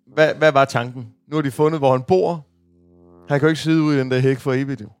de... Hvad var tanken? Nu har de fundet, hvor han bor. Han kan jo ikke sidde ude i den der hæk for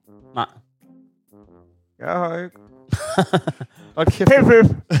evigt, jo. Nej. Jeg har ikke... Hold kæft.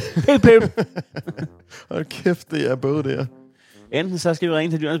 Pip. Hold kæft, det er både der. Enten så skal vi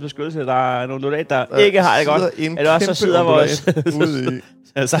ringe til dyrenes beskyttelse, der er nogle undulat, der ikke har det godt. Eller også så sidder vores...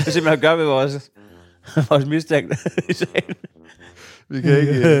 så har vi simpelthen at gøre med vores mistænkte i sagen. Vi kan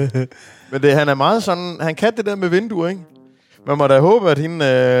ikke... Men han er meget sådan... Han kan det der med vinduer, ikke? Man må da håbe, at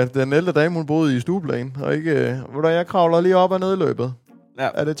hende, den ældre dame, hun boede i stueplan, og ikke... Hvor jeg kravler lige op og ned i løbet. Ja.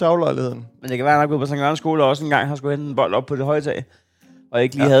 Er det taglejligheden? Men det kan være, at han har gået på Sankt Jørgens skole, og også en gang har skulle hente en bold op på det høje tag, og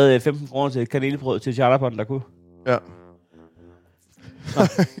ikke lige havde 15 kroner til et kanelbrød til charterpotten, der kunne. Ja.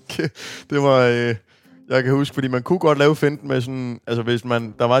 Det var... jeg kan huske, fordi man kunne godt lave finten med sådan... Altså, hvis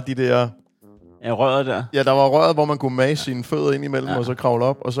man... Der var de der... Ja, røret der. Ja, der var røret, hvor man kunne mase sine fødder ind imellem, og så kravle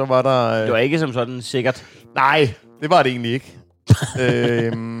op, og så var der... Det var ikke som sådan sikkert. Nej, det var det egentlig ikke.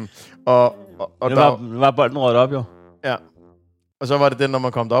 Og det var bolden røget op, jo. Ja. Og så var det den, når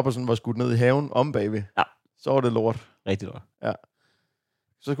man kom derop og sådan var skudt ned i haven om bagved. Ja. Så var det lort. Rigtig lort. Ja.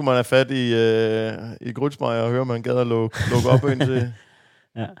 Så skulle man have fat i Grødsmeier og høre, man gad at lukke op indtil...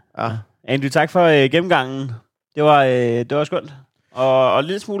 Ja. Andy, tak for gennemgangen. Det var skønt. Og en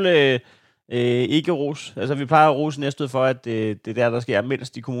lille smule ikke ros. Altså, vi plejer at rose næste for, at det er der sker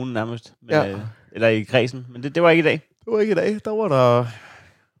mindst i kommunen nærmest. Men, eller i kredsen. Men det var ikke i dag. Det var ikke i dag. Der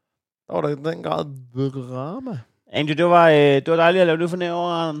var der i den grad drama. Andy, det var dejligt at lave det for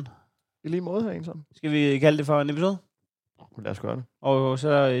nævren. I lige måde her, sådan. Skal vi kalde det for en episode? Lad os gøre det. Og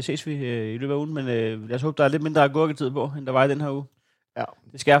så ses vi i løbet af ugen, men lad os håbe, der er lidt mindre agurketid på, end der var i den her uge. Ja.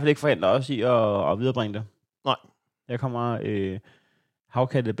 Det skal i hvert fald ikke forhindre os i at viderebringe det. Nej. Der kommer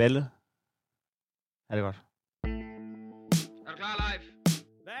havkatte balle. Er det godt? Er du klar, Leif?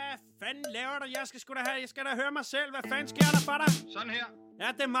 Hvad fanden laver du? Jeg skal da høre mig selv. Hvad fanden sker der for dig? Sådan her. Ja,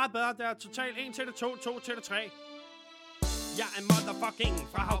 det er meget bedre. Det er totalt 1 til det 2, 2 til det 3. Jeg er motherfucking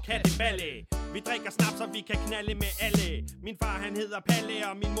fra Havkatte Balle. Vi drikker snaps, så vi kan knalde med alle. Min far han hedder Palle,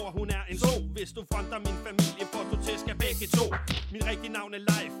 og min mor hun er en so. Hvis du fronter min familie, får du tæsk af begge to. Min rigtige navn er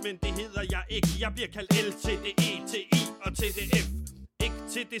Leif, men det hedder jeg ikke. Jeg bliver kaldt L til det E, til I og til det F. Ikke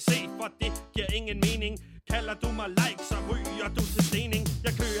til det C, for det giver ingen mening. Kalder du mig like, så ryger du til stening.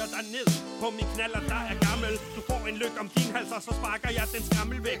 Jeg kører dig ned på min knaller, der er gammel. Du får en lyk om din hals, og så sparker jeg den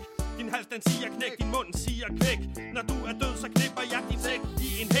skammel væk. Din hals den siger knæk, din mund siger kvæk. Når du er død, så knipper jeg din sæk i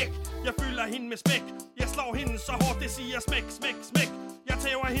en hæk. Jeg fylder hende med smæk. Jeg slår hende så hårdt, det siger smæk, smæk, smæk. Jeg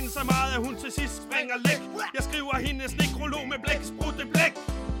tæver hende så meget, at hun til sidst springer læk. Jeg skriver hendes nekrolog med blæk, sprutte blæk.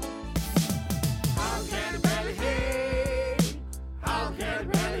 Havkatte Balle, hey. Havkatte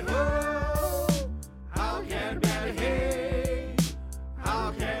Balle, ho. Havkatte Balle, hey.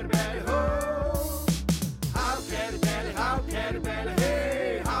 Havkatte Balle, ho. Havkatte Balle, Havkatte Balle,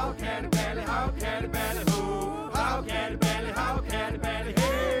 hey. Havkatte Balle, Havkatte Balle, ho. Havkatte Balle, Havkatte Balle,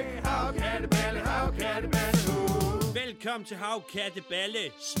 hey. Havkatte Balle, Havkatte Balle, ho. Velkommen til Havkatte Balle,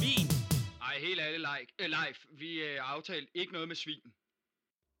 svin. Ej, helt ærligt, Leif. Vi aftalt ikke noget med svin.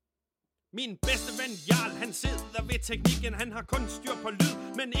 Min bedste ven Jarl, han sidder ved teknikken. Han har kun styr på lyd,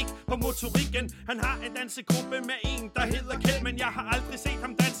 men ikke på motorikken. Han har en dansegruppe med en, der hedder Kjeld. Men jeg har aldrig set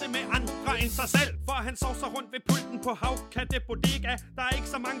ham danse med andre end sig selv. For han sovser rundt ved pulten på Havkatte Bodega. Der er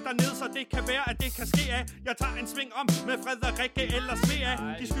ikke så mange dernede, så det kan være, at det kan ske af. Jeg tager en sving om med Frederikke eller Svea.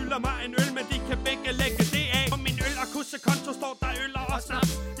 De skylder mig en øl, men de kan begge lægge det af. På min øl og kussekonto står der øl og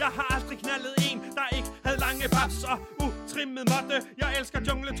snaps. Jeg har aldrig knaldet en, der ikke havde lange paps og utrimmet måtte. Jeg elsker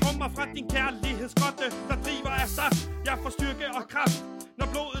jungletrummer fra din kærlighedsgrotte, der driver af saft. Jeg får styrke og kraft, når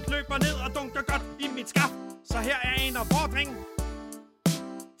blodet løber ned og dunker godt i mit skaft. Så her er en opfordring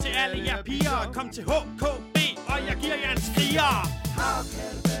til alle jer piger. Kom til HKB, og jeg giver jer en skriger.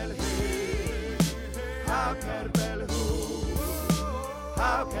 Havkatte Balle, hey. Havkatte Balle, ho.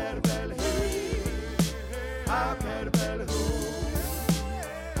 Havkatte Balle, hey. Havkatte Balle, ho.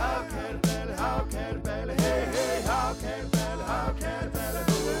 Havkatte Balle, Havkatte Balle, hey, hey. Havkatte Balle, Havkatte Balle,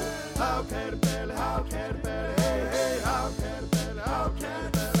 ho. Havkatte Balle, Havkatte Balle, hey, hey. Havkatte Balle, Havkatte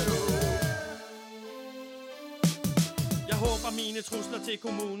Balle, ho. Jeg håber mine trusler til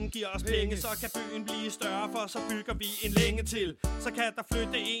kommunen giver os penge, så kan byen blive større, for så bygger vi en længe til. Så kan der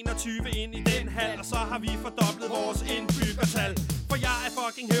flytte 21 ind i den hal, og så har vi fordoblet vores indbyggertal. For jeg er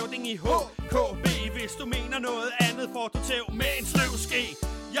fucking høvding i HKB. Hvis du mener noget andet, får du tæv med en sløvske.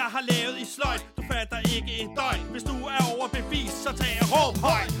 Jeg har lavet i sløjt, du fatter ikke et døgn. Hvis du er overbevist, så tag og råb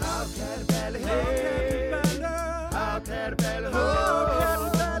højt. How kan det balle, hey? How kan det balle, how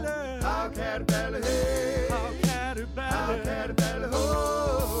kan det balle, hey? How kan det balle, how kan det balle,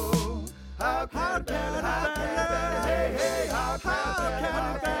 hey, hey? How kan det balle,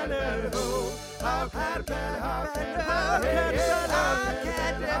 how kan det balle, how kan det balle, hey, hey? How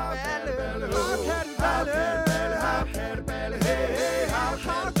kan det balle, how kan det balle, how kan det balle, hey, hey? How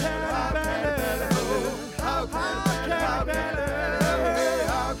kan det balle, how kan det balle, hey,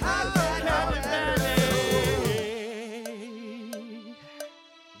 how kan det balle.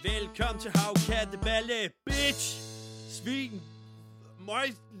 Velkommen til How kan det balle, bitch! Svin! Møg,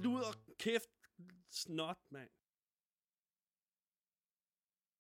 luder, kæft, snot, mand.